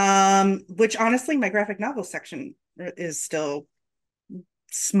 which honestly, my graphic novel section is still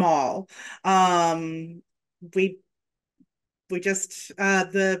small. We just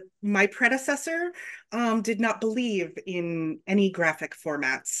my predecessor did not believe in any graphic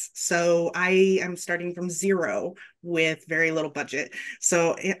formats, so I am starting from zero with very little budget.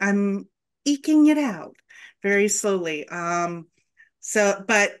 So I'm eking it out very slowly.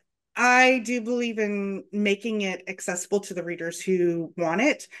 But I do believe in making it accessible to the readers who want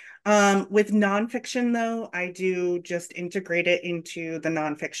it. With nonfiction, though, I do just integrate it into the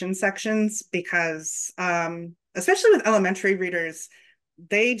nonfiction sections because, especially with elementary readers,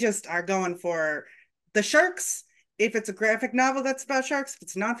 they just are going for the sharks. If it's a graphic novel that's about sharks, if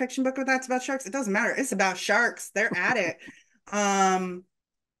it's a nonfiction book that's about sharks, it doesn't matter. It's about sharks. They're at it.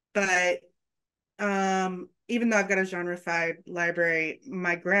 But even though I've got a genreified library,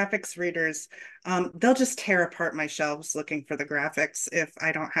 my graphics readers, they'll just tear apart my shelves looking for the graphics if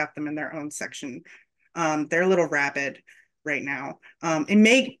I don't have them in their own section. They're a little rabid right now. And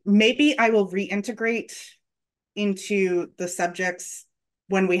maybe I will reintegrate into the subjects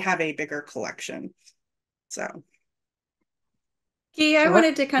when we have a bigger collection. So. I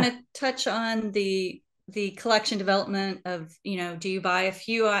wanted to kind of touch on the collection development of, do you buy a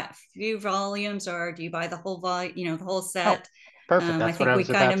few volumes or do you buy the whole volume, the whole set? Perfect. That's what I was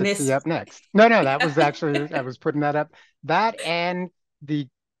about to tee up next. No, that was actually, I was putting that up. That and the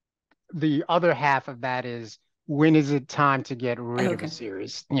other half of that is, when is it time to get rid of a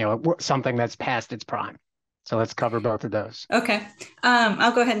series? Something that's past its prime. So let's cover both of those. Okay.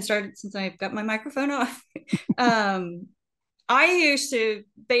 I'll go ahead and start since I've got my microphone off. I used to,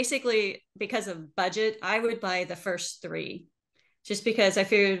 basically, because of budget, I would buy the first 3 just because I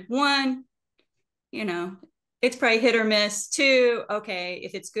figured, 1, it's probably hit or miss. 2, okay,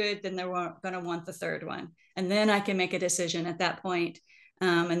 if it's good, then they're going to want the 3rd one. And then I can make a decision at that point,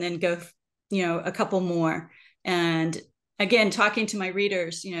 and then go, a couple more. And again, talking to my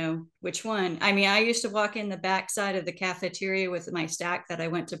readers, which one? I mean, I used to walk in the back side of the cafeteria with my stack that I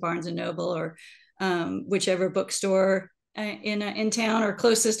went to Barnes & Noble or whichever bookstore in town or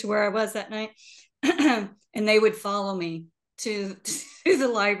closest to where I was that night. And they would follow me to the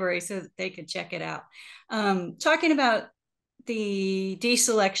library so that they could check it out. Talking about the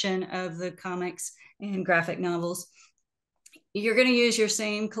deselection of the comics and graphic novels, you're going to use your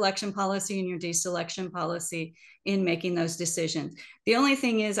same collection policy and your deselection policy in making those decisions. The only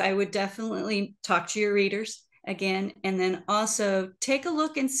thing is, I would definitely talk to your readers again, and then also take a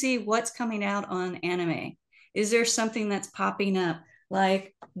look and see what's coming out on anime. Is there something that's popping up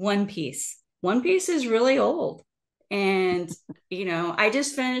like One Piece? One Piece is really old. And, I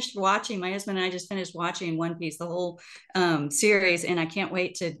just finished watching, my husband and I just finished watching One Piece, the whole series, and I can't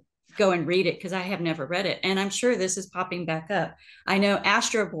wait to go and read it because I have never read it. And I'm sure this is popping back up. I know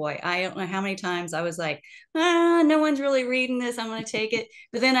Astro Boy, I don't know how many times I was like, no one's really reading this, I'm going to take it.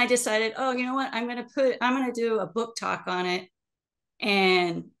 But then I decided, oh, you know what? I'm going to do a book talk on it.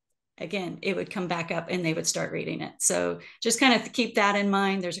 And again, it would come back up and they would start reading it. So just kind of keep that in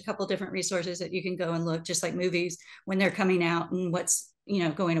mind. There's a couple different resources that you can go and look, just like movies when they're coming out and what's,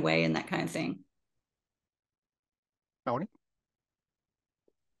 going away and that kind of thing. Moni?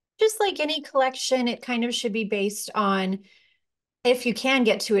 Just like any collection, it kind of should be based on, if you can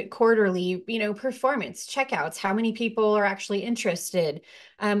get to it quarterly, performance, checkouts, how many people are actually interested.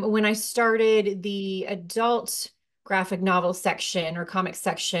 When I started the adult graphic novel section or comic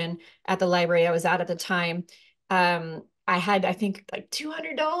section at the library I was at the time, I had, I think, like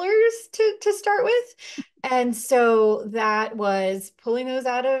 $200 to start with. And so that was pulling those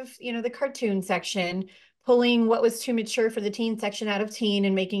out of, the cartoon section, pulling what was too mature for the teen section out of teen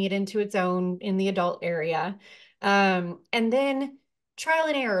and making it into its own in the adult area. And then trial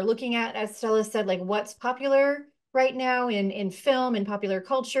and error, looking at, as Stella said, like what's popular right now in film and popular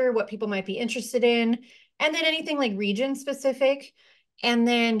culture, what people might be interested in, and then anything like region specific. And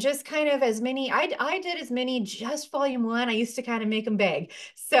then just kind of as many, I did as many just volume one. I used to kind of make them big.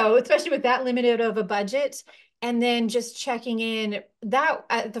 So especially with that limited of a budget, and then just checking in that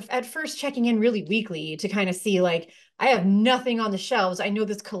at first checking in really weekly to kind of see like, I have nothing on the shelves. I know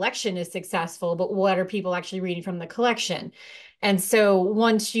this collection is successful, but what are people actually reading from the collection? And so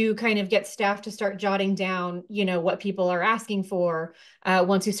once you kind of get staff to start jotting down, what people are asking for,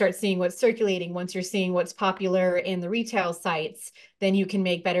 once you start seeing what's circulating, once you're seeing what's popular in the retail sites, then you can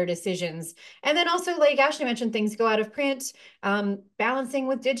make better decisions. And then also, like Ashley mentioned, things go out of print, balancing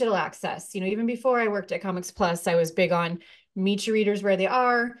with digital access. Even before I worked at Comics Plus, I was big on meet your readers where they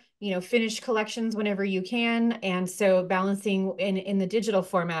are, finish collections whenever you can. And so balancing in the digital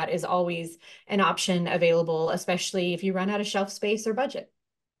format is always an option available, especially if you run out of shelf space or budget.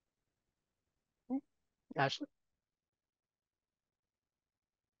 Ashley?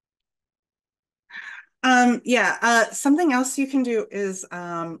 Something else you can do is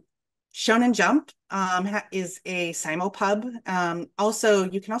Shonen Jump is a simulpub. Also,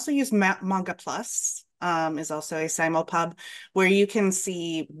 you can also use Manga Plus, is also a simulpub where you can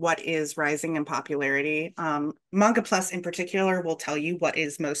see what is rising in popularity. Manga Plus in particular will tell you what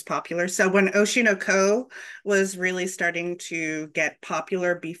is most popular. So when Oshinoko was really starting to get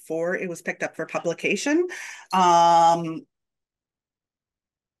popular before it was picked up for publication,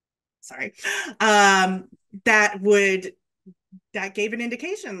 sorry, that gave an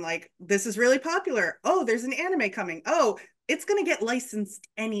indication like this is really popular. Oh, there's an anime coming. Oh, it's going to get licensed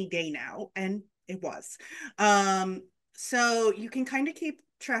any day now. And it was. So you can kind of keep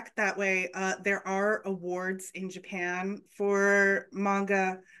track that way. There are awards in Japan for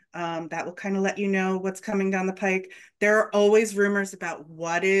manga that will kind of let you know what's coming down the pike. There are always rumors about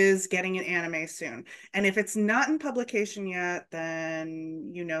what is getting an anime soon. And if it's not in publication yet, then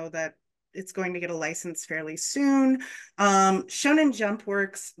you know that it's going to get a license fairly soon. Shonen Jump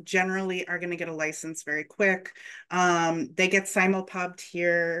Works generally are going to get a license very quick. They get simulpubbed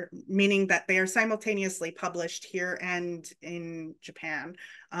here, meaning that they are simultaneously published here and in Japan,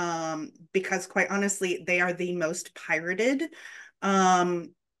 because quite honestly, they are the most pirated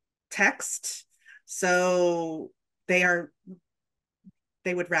text. So they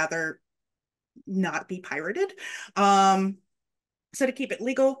would rather not be pirated. So to keep it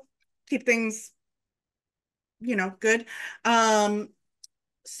legal, keep things, good.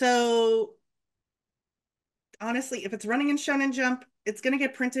 So honestly, if it's running in Shonen Jump, it's going to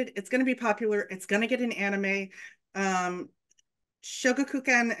get printed. It's going to be popular. It's going to get an anime.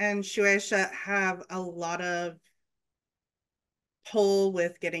 Shogakukan and Shueisha have a lot of pull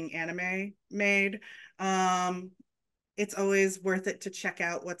with getting anime made. It's always worth it to check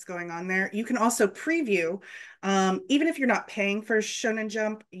out what's going on there. You can also preview, even if you're not paying for Shonen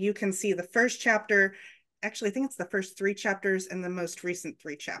Jump, you can see the first chapter. Actually, I think it's the first 3 chapters and the most recent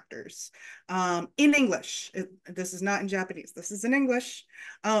 3 chapters in English. This is not in Japanese. This is in English.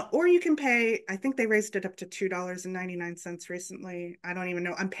 Or you can pay, I think they raised it up to $2.99 recently. I don't even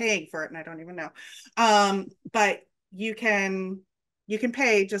know. I'm paying for it and I don't even know. But you can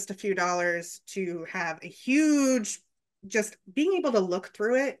pay just a few dollars to have a huge, just being able to look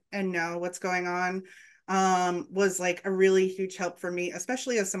through it and know what's going on was like a really huge help for me,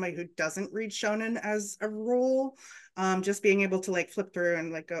 especially as somebody who doesn't read shonen as a rule. Just being able to like flip through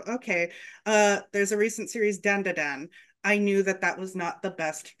and like go, okay, there's a recent series, Dan Da Dan. I knew that was not the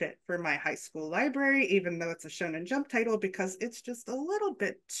best fit for my high school library, even though it's a Shonen Jump title, because it's just a little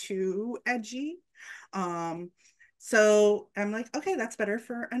bit too edgy. So I'm like, okay, that's better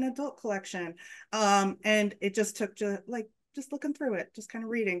for an adult collection. And it just took just looking through it, just kind of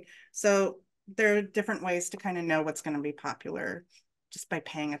reading. So there are different ways to kind of know what's going to be popular just by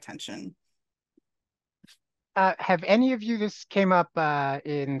paying attention. Have any of you, this came up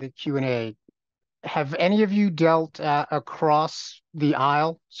in the Q&A, have any of you dealt across the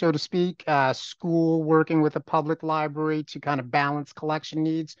aisle, so to speak, school working with a public library to kind of balance collection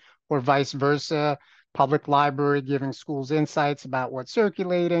needs, or vice versa, public library giving schools insights about what's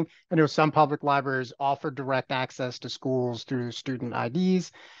circulating. I know some public libraries offer direct access to schools through student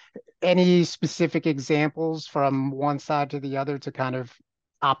IDs. Any specific examples from one side to the other to kind of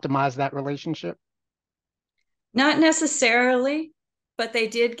optimize that relationship? Not necessarily, but they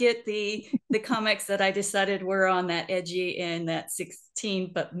did get the comics that I decided were on that edgy and that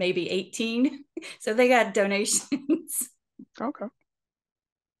 16, but maybe 18. So they got donations. Okay.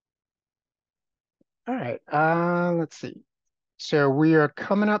 All right. Let's see. So we are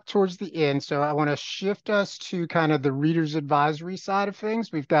coming up towards the end. So I want to shift us to kind of the reader's advisory side of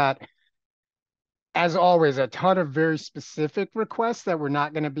things. We've got, as always, a ton of very specific requests that we're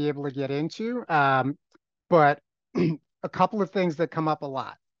not going to be able to get into. But a couple of things that come up a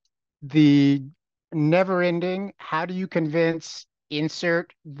lot. The never ending, how do you convince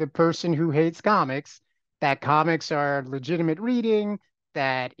insert the person who hates comics that comics are legitimate reading,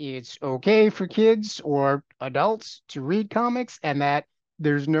 that it's okay for kids or adults to read comics, and that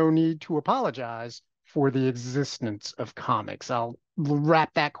there's no need to apologize for the existence of comics? I'll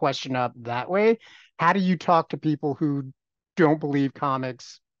wrap that question up that way. How do you talk to people who don't believe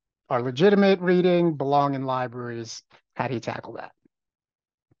comics are legitimate reading, belong in libraries? How do you tackle that?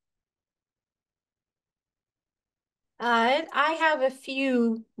 I have a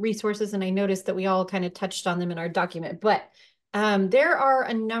few resources, and I noticed that we all kind of touched on them in our document, but there are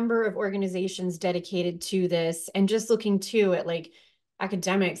a number of organizations dedicated to this, and just looking too at like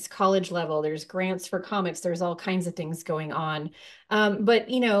academics, college level, there's grants for comics, there's all kinds of things going on. But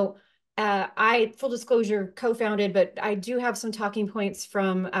I, full disclosure, co-founded, but I do have some talking points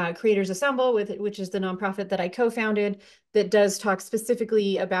from Creators Assemble, which is the nonprofit that I co-founded, that does talk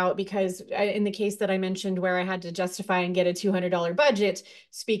specifically about, because in the case that I mentioned where I had to justify and get a $200 budget,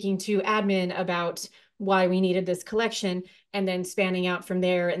 speaking to admin about why we needed this collection, and then spanning out from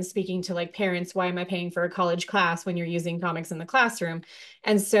there and speaking to like parents, why am I paying for a college class when you're using comics in the classroom?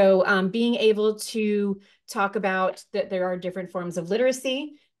 And so being able to talk about that there are different forms of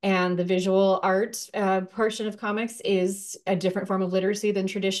literacy, and the visual art portion of comics is a different form of literacy than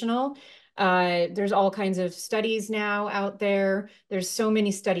traditional. There's all kinds of studies now out there. There's so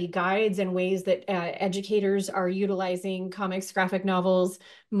many study guides and ways that educators are utilizing comics, graphic novels,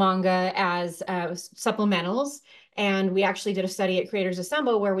 manga as supplementals. And we actually did a study at Creators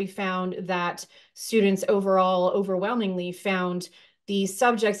Assemble where we found that students overall overwhelmingly found the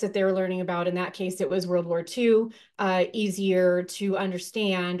subjects that they were learning about, in that case, it was World War II, easier to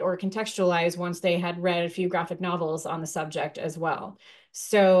understand or contextualize once they had read a few graphic novels on the subject as well.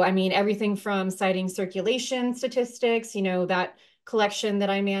 So, I mean, everything from citing circulation statistics, that collection that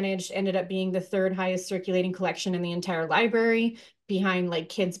I managed ended up being the third highest circulating collection in the entire library, behind like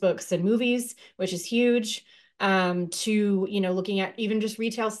kids' books and movies, which is huge, to, looking at even just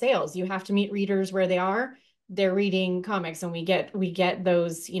retail sales. You have to meet readers where they are. They're reading comics, and we get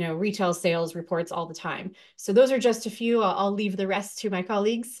those, retail sales reports all the time. So those are just a few. I'll leave the rest to my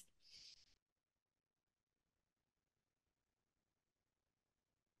colleagues.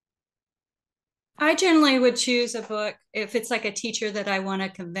 I generally would choose a book. If it's like a teacher that I want to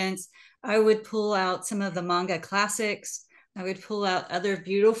convince, I would pull out some of the manga classics. I would pull out other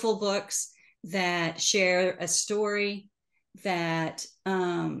beautiful books that share a story that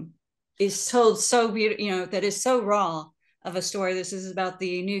is told so beautiful, that is so raw of a story. This is about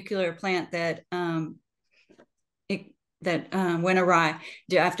the nuclear plant that went awry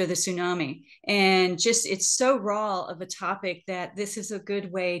after the tsunami. And just, it's so raw of a topic that this is a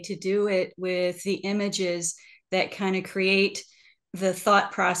good way to do it with the images that kind of create the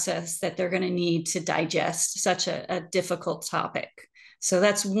thought process that they're going to need to digest such a difficult topic. So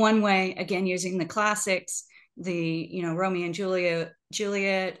that's one way, again, using the classics, the, Romeo and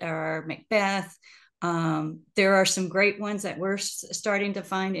Juliet or Macbeth. There are some great ones that we're starting to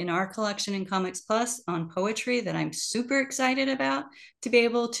find in our collection in Comics Plus on poetry that I'm super excited about to be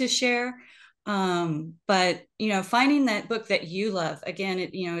able to share. But finding that book that you love, again,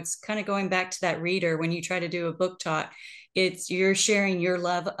 it's kind of going back to that reader. When you try to do a book talk, you're sharing your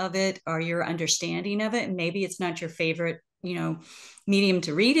love of it or your understanding of it. And maybe it's not your favorite, medium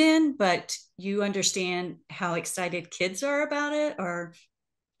to read in, but you understand how excited kids are about it, or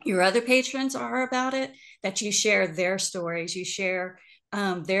your other patrons are about it, that you share their stories, you share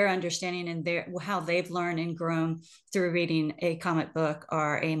their understanding and how they've learned and grown through reading a comic book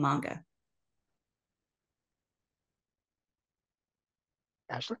or a manga.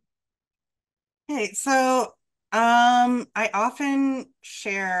 Ashley? Okay, so I often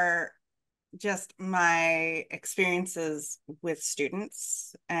share just my experiences with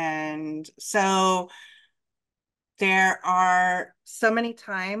students. And so there are so many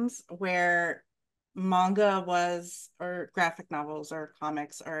times where manga was, or graphic novels or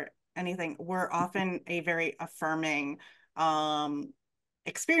comics or anything, were often a very affirming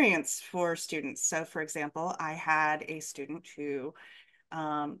experience for students. So for example, I had a student who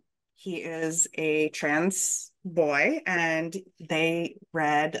he is a trans boy, and they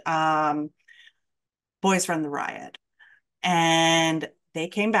read Boys Run the Riot. And they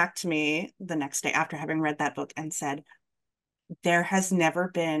came back to me the next day after having read that book and said, there has never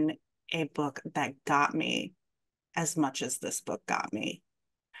been a book that got me as much as this book got me.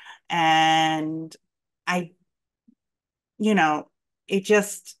 And I, you know, it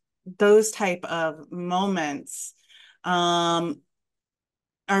just, those type of moments are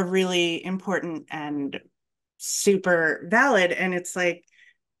really important and super valid. And it's like,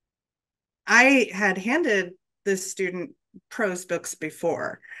 I had handed this student prose books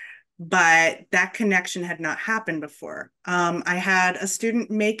before, but that connection had not happened before. I had a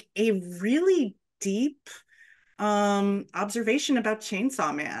student make a really deep observation about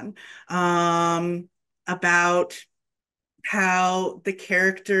Chainsaw Man, about how the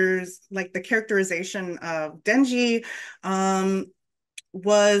characters, like the characterization of Denji,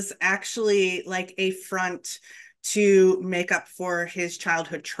 was actually like a front to make up for his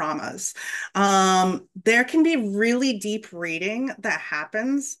childhood traumas. There can be really deep reading that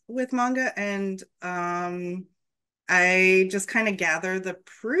happens with manga, and I just kind of gather the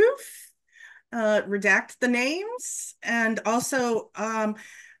proof, redact the names, and also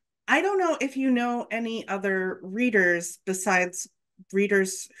I don't know if you know any other readers besides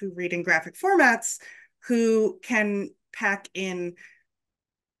readers who read in graphic formats who can pack in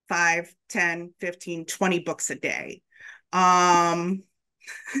 5, 10, 15, 20 books a day. Um,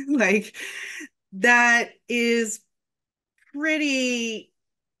 like that is pretty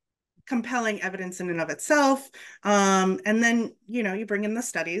compelling evidence in and of itself. And then, you bring in the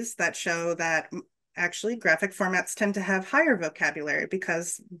studies that show that actually graphic formats tend to have higher vocabulary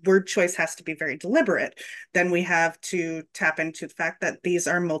because word choice has to be very deliberate. Then we have to tap into the fact that these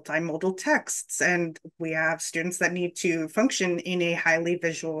are multimodal texts, and we have students that need to function in a highly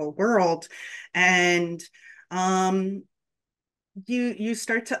visual world. And you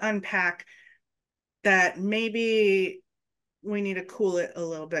start to unpack that maybe we need to cool it a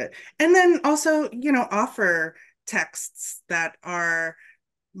little bit. And then also, offer texts that are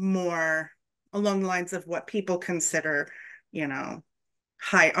more along the lines of what people consider,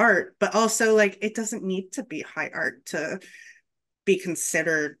 high art, but also like it doesn't need to be high art to be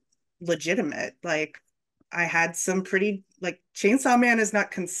considered legitimate. Like I had some pretty, like Chainsaw Man is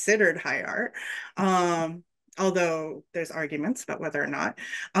not considered high art. Although there's arguments about whether or not.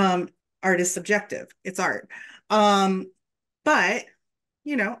 Art is subjective. It's art. But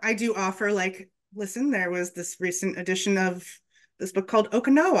I do offer, like, listen, there was this recent edition of this book called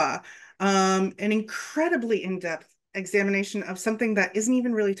Okinawa, an incredibly in-depth examination of something that isn't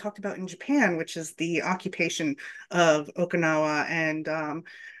even really talked about in Japan, which is the occupation of Okinawa and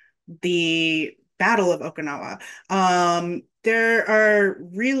the Battle of Okinawa. There are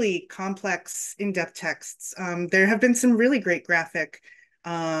really complex, in-depth texts. There have been some really great graphic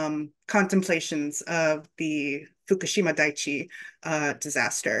contemplations of the Fukushima Daiichi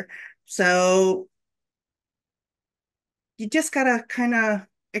disaster. So you just gotta kind of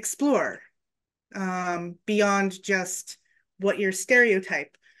explore beyond just what your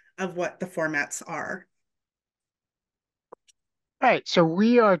stereotype of what the formats are. All right, so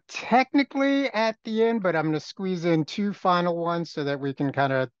we are technically at the end, but I'm going to squeeze in two final ones so that we can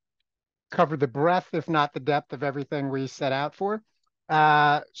kind of cover the breadth, if not the depth, of everything we set out for.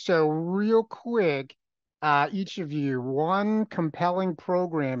 So real quick, each of you, one compelling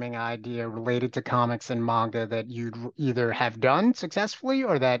programming idea related to comics and manga that you'd either have done successfully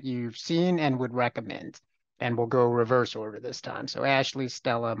or that you've seen and would recommend. And we'll go reverse order this time. So Ashley,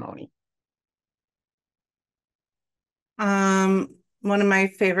 Stella, Moni. One of my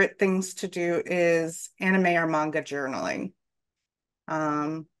favorite things to do is anime or manga journaling,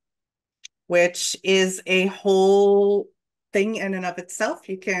 which is a whole thing in and of itself.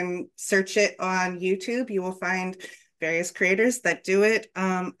 You can search it on YouTube. You will find various creators that do it.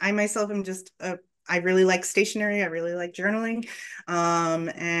 I myself am I really like stationery. I really like journaling.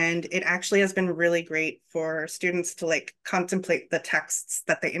 And it actually has been really great for students to like contemplate the texts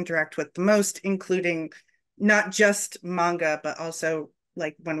that they interact with the most, including not just manga, but also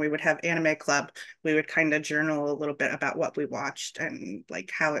like when we would have anime club, we would kind of journal a little bit about what we watched and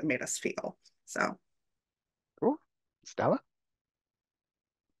like how it made us feel. So Cool. Stella?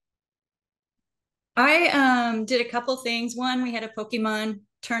 I did a couple things. One, we had a Pokemon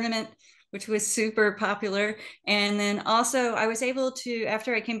tournament which was super popular. And then also I was able to,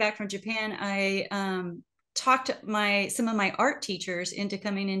 after I came back from Japan, I talked some of my art teachers into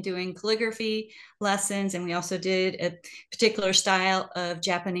coming and doing calligraphy lessons. And we also did a particular style of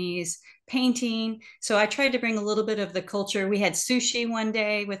Japanese painting. So I tried to bring a little bit of the culture. We had sushi one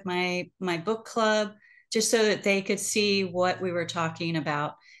day with my book club, just so that they could see what we were talking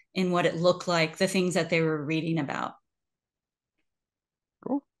about and what it looked like, the things that they were reading about.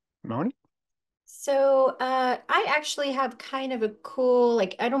 Cool. Moni? So I actually have kind of a cool,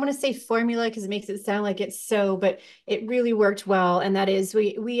 like, I don't want to say formula because it makes it sound like it's so, but it really worked well. And that is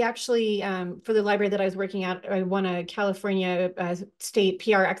we actually, for the library that I was working at, I won a California State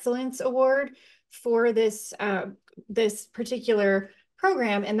PR Excellence Award for this particular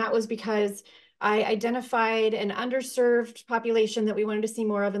program. And that was because I identified an underserved population that we wanted to see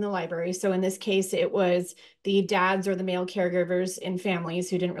more of in the library. So in this case, it was the dads or the male caregivers in families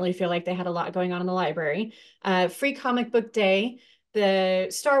who didn't really feel like they had a lot going on in the library. Free comic book day, the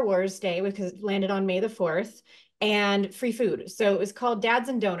Star Wars day, because it landed on May the 4th, and free food. So it was called Dads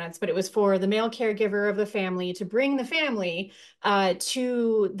and Donuts, but it was for the male caregiver of the family to bring the family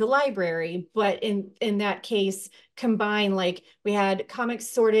to the library. But in that case, combine, like, we had comics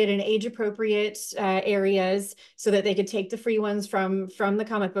sorted in age appropriate areas so that they could take the free ones from the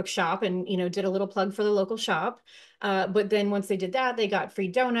comic book shop, and did a little plug for the local shop. But then once they did that, they got free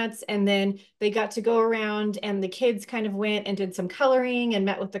donuts, and then they got to go around, and the kids kind of went and did some coloring and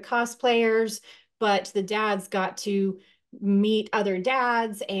met with the cosplayers, but the dads got to meet other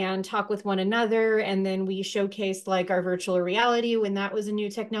dads and talk with one another. And then we showcased like our virtual reality when that was a new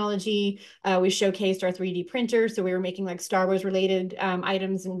technology. We showcased our 3D printer. So we were making like Star Wars related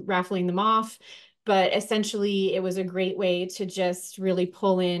items and raffling them off. But essentially, it was a great way to just really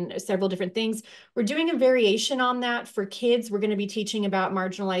pull in several different things. We're doing a variation on that for kids. We're going to be teaching about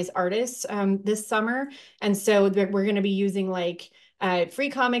marginalized artists this summer. And so we're going to be using like free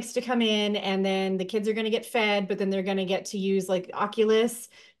comics to come in, and then the kids are going to get fed, but then they're going to get to use like Oculus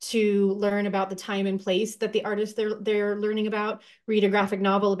to learn about the time and place that the artist they're learning about, read a graphic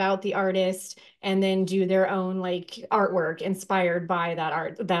novel about the artist, and then do their own like artwork inspired by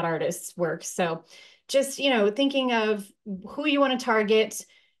that artist's work. So just, thinking of who you want to target,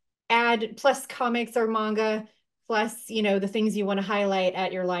 add plus comics or manga, plus, the things you want to highlight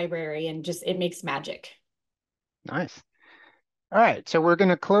at your library, and just it makes magic. Nice. All right, so we're going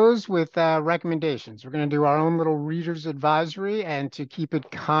to close with recommendations. We're going to do our own little reader's advisory, and to keep it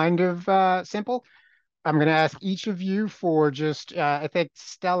kind of simple, I'm going to ask each of you for just, I think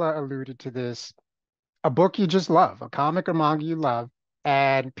Stella alluded to this, a book you just love, a comic or manga you love,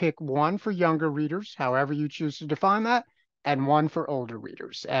 and pick one for younger readers, however you choose to define that, and one for older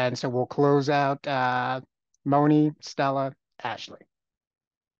readers. And so we'll close out Moni, Stella, Ashley.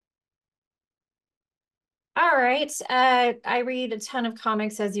 All right. I read a ton of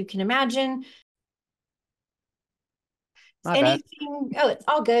comics, as you can imagine. My bad. It's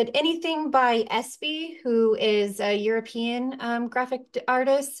all good. Anything by Espy, who is a European graphic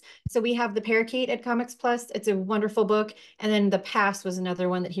artist. So we have The Parakeet at Comics Plus. It's a wonderful book. And then The Past was another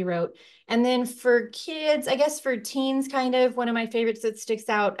one that he wrote. And then for kids, I guess for teens, kind of one of my favorites that sticks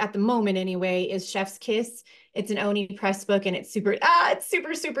out at the moment anyway is Chef's Kiss. It's an Oni Press book, and it's super,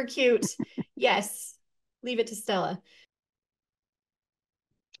 super cute. Yes. Leave it to Stella.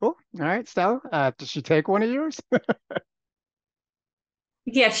 Cool. All right, Stella, did she take one of yours?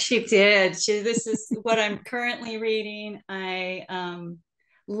 Yes, she did. This is what I'm currently reading. I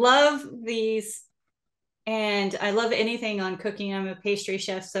love these, and I love anything on cooking. I'm a pastry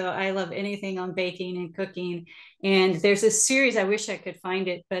chef, so I love anything on baking and cooking. And there's a series, I wish I could find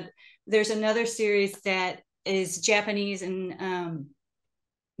it, but there's another series that is Japanese, and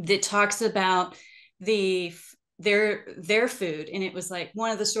that talks about their food. And it was like,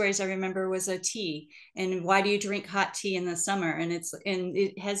 one of the stories I remember was a tea, and why do you drink hot tea in the summer, and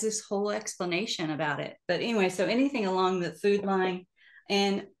it has this whole explanation about it. But anyway, so anything along the food line.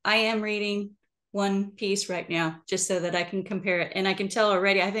 And I am reading One Piece right now, just so that I can compare it, and I can tell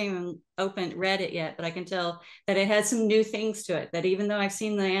already, I haven't even read it yet, but I can tell that it has some new things to it, that even though I've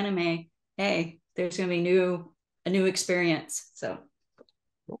seen the anime, hey, there's going to be a new experience. So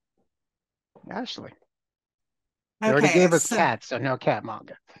Ashley. You already gave us cats, so no cat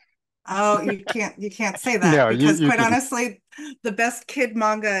manga. Oh, you can't say that. No, because you quite can. honestly, the best kid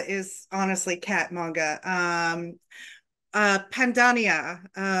manga is honestly cat manga. Pandania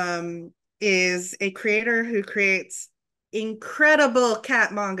is a creator who creates incredible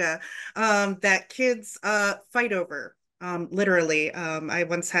cat manga that kids fight over. Literally, I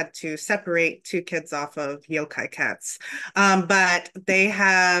once had to separate two kids off of yokai cats, but they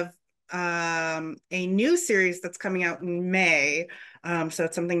have a new series that's coming out in May. So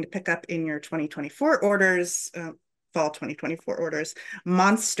it's something to pick up in your 2024 orders, fall 2024 orders,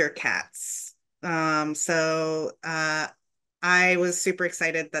 Monster Cats. I was super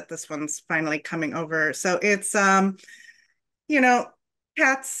excited that this one's finally coming over. So it's you know,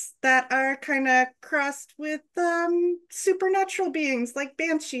 cats that are kind of crossed with supernatural beings like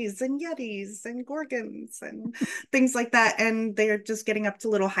banshees and yetis and gorgons and things like that, and they're just getting up to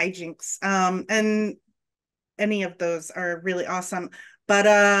little hijinks. And any of those are really awesome. But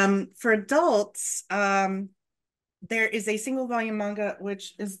for adults, there is a single volume manga,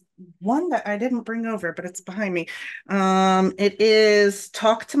 which is one that I didn't bring over, but it's behind me. It is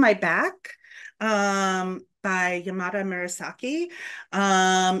Talk to My Back by Yamada Murasaki.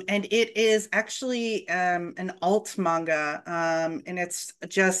 And it is actually an alt manga. And it's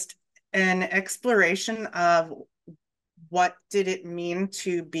just an exploration of what did it mean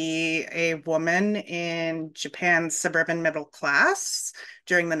to be a woman in Japan's suburban middle class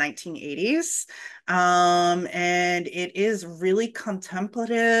during the 1980s. And it is really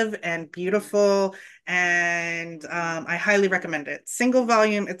contemplative and beautiful, and I highly recommend it. Single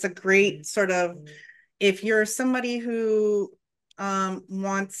volume, it's a great sort of, if you're somebody who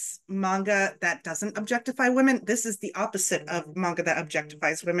wants manga that doesn't objectify women, this is the opposite of manga that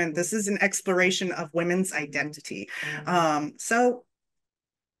objectifies women. This is an exploration of women's identity. So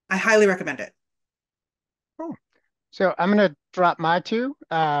I highly recommend it. Cool. So I'm going to drop my two.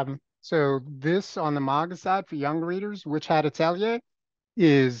 So this on the manga side for young readers, Witch Hat Atelier,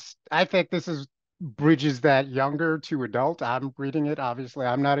 is, I think this is bridges that younger to adult. I'm reading it. Obviously,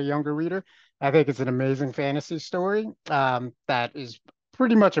 I'm not a younger reader. I think it's an amazing fantasy story that is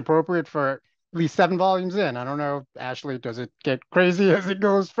pretty much appropriate for at least 7 volumes in. I don't know, Ashley, does it get crazy as it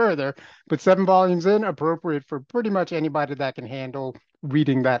goes further? But 7 volumes in, appropriate for pretty much anybody that can handle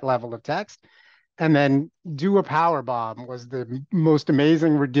reading that level of text. And then Do a Power Bomb was the most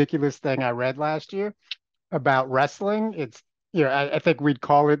amazing, ridiculous thing I read last year about wrestling. It's, I think we'd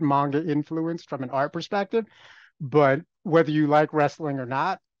call it manga influenced from an art perspective, but whether you like wrestling or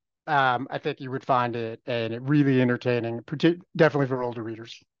not, I think you would find it and it really entertaining, definitely for older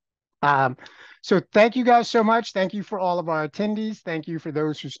readers. So thank you guys so much. Thank you for all of our attendees. Thank you for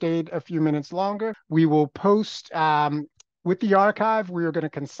those who stayed a few minutes longer. We will post with the archive. We are going to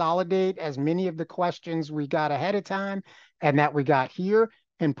consolidate as many of the questions we got ahead of time and that we got here,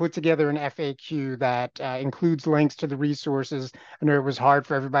 and put together an FAQ that includes links to the resources. I know it was hard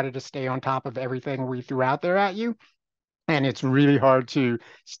for everybody to stay on top of everything we threw out there at you. And it's really hard to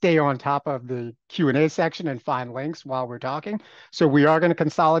stay on top of the Q&A section and find links while we're talking. So we are going to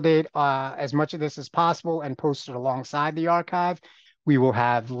consolidate as much of this as possible and post it alongside the archive. We will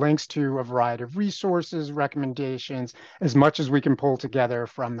have links to a variety of resources, recommendations, as much as we can pull together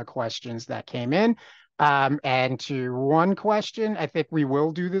from the questions that came in. And to one question, I think we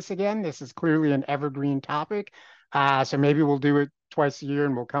will do this again. This is clearly an evergreen topic. So maybe we'll do it twice a year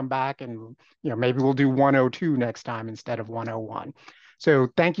and we'll come back and, maybe we'll do 102 next time instead of 101. So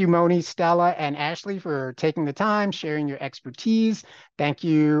thank you, Moni, Stella, and Ashley for taking the time, sharing your expertise. Thank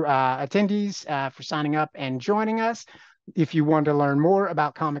you, attendees, for signing up and joining us. If you want to learn more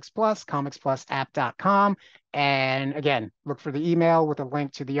about Comics Plus, comicsplusapp.com. And again, look for the email with a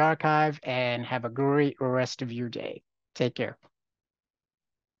link to the archive, and have a great rest of your day. Take care.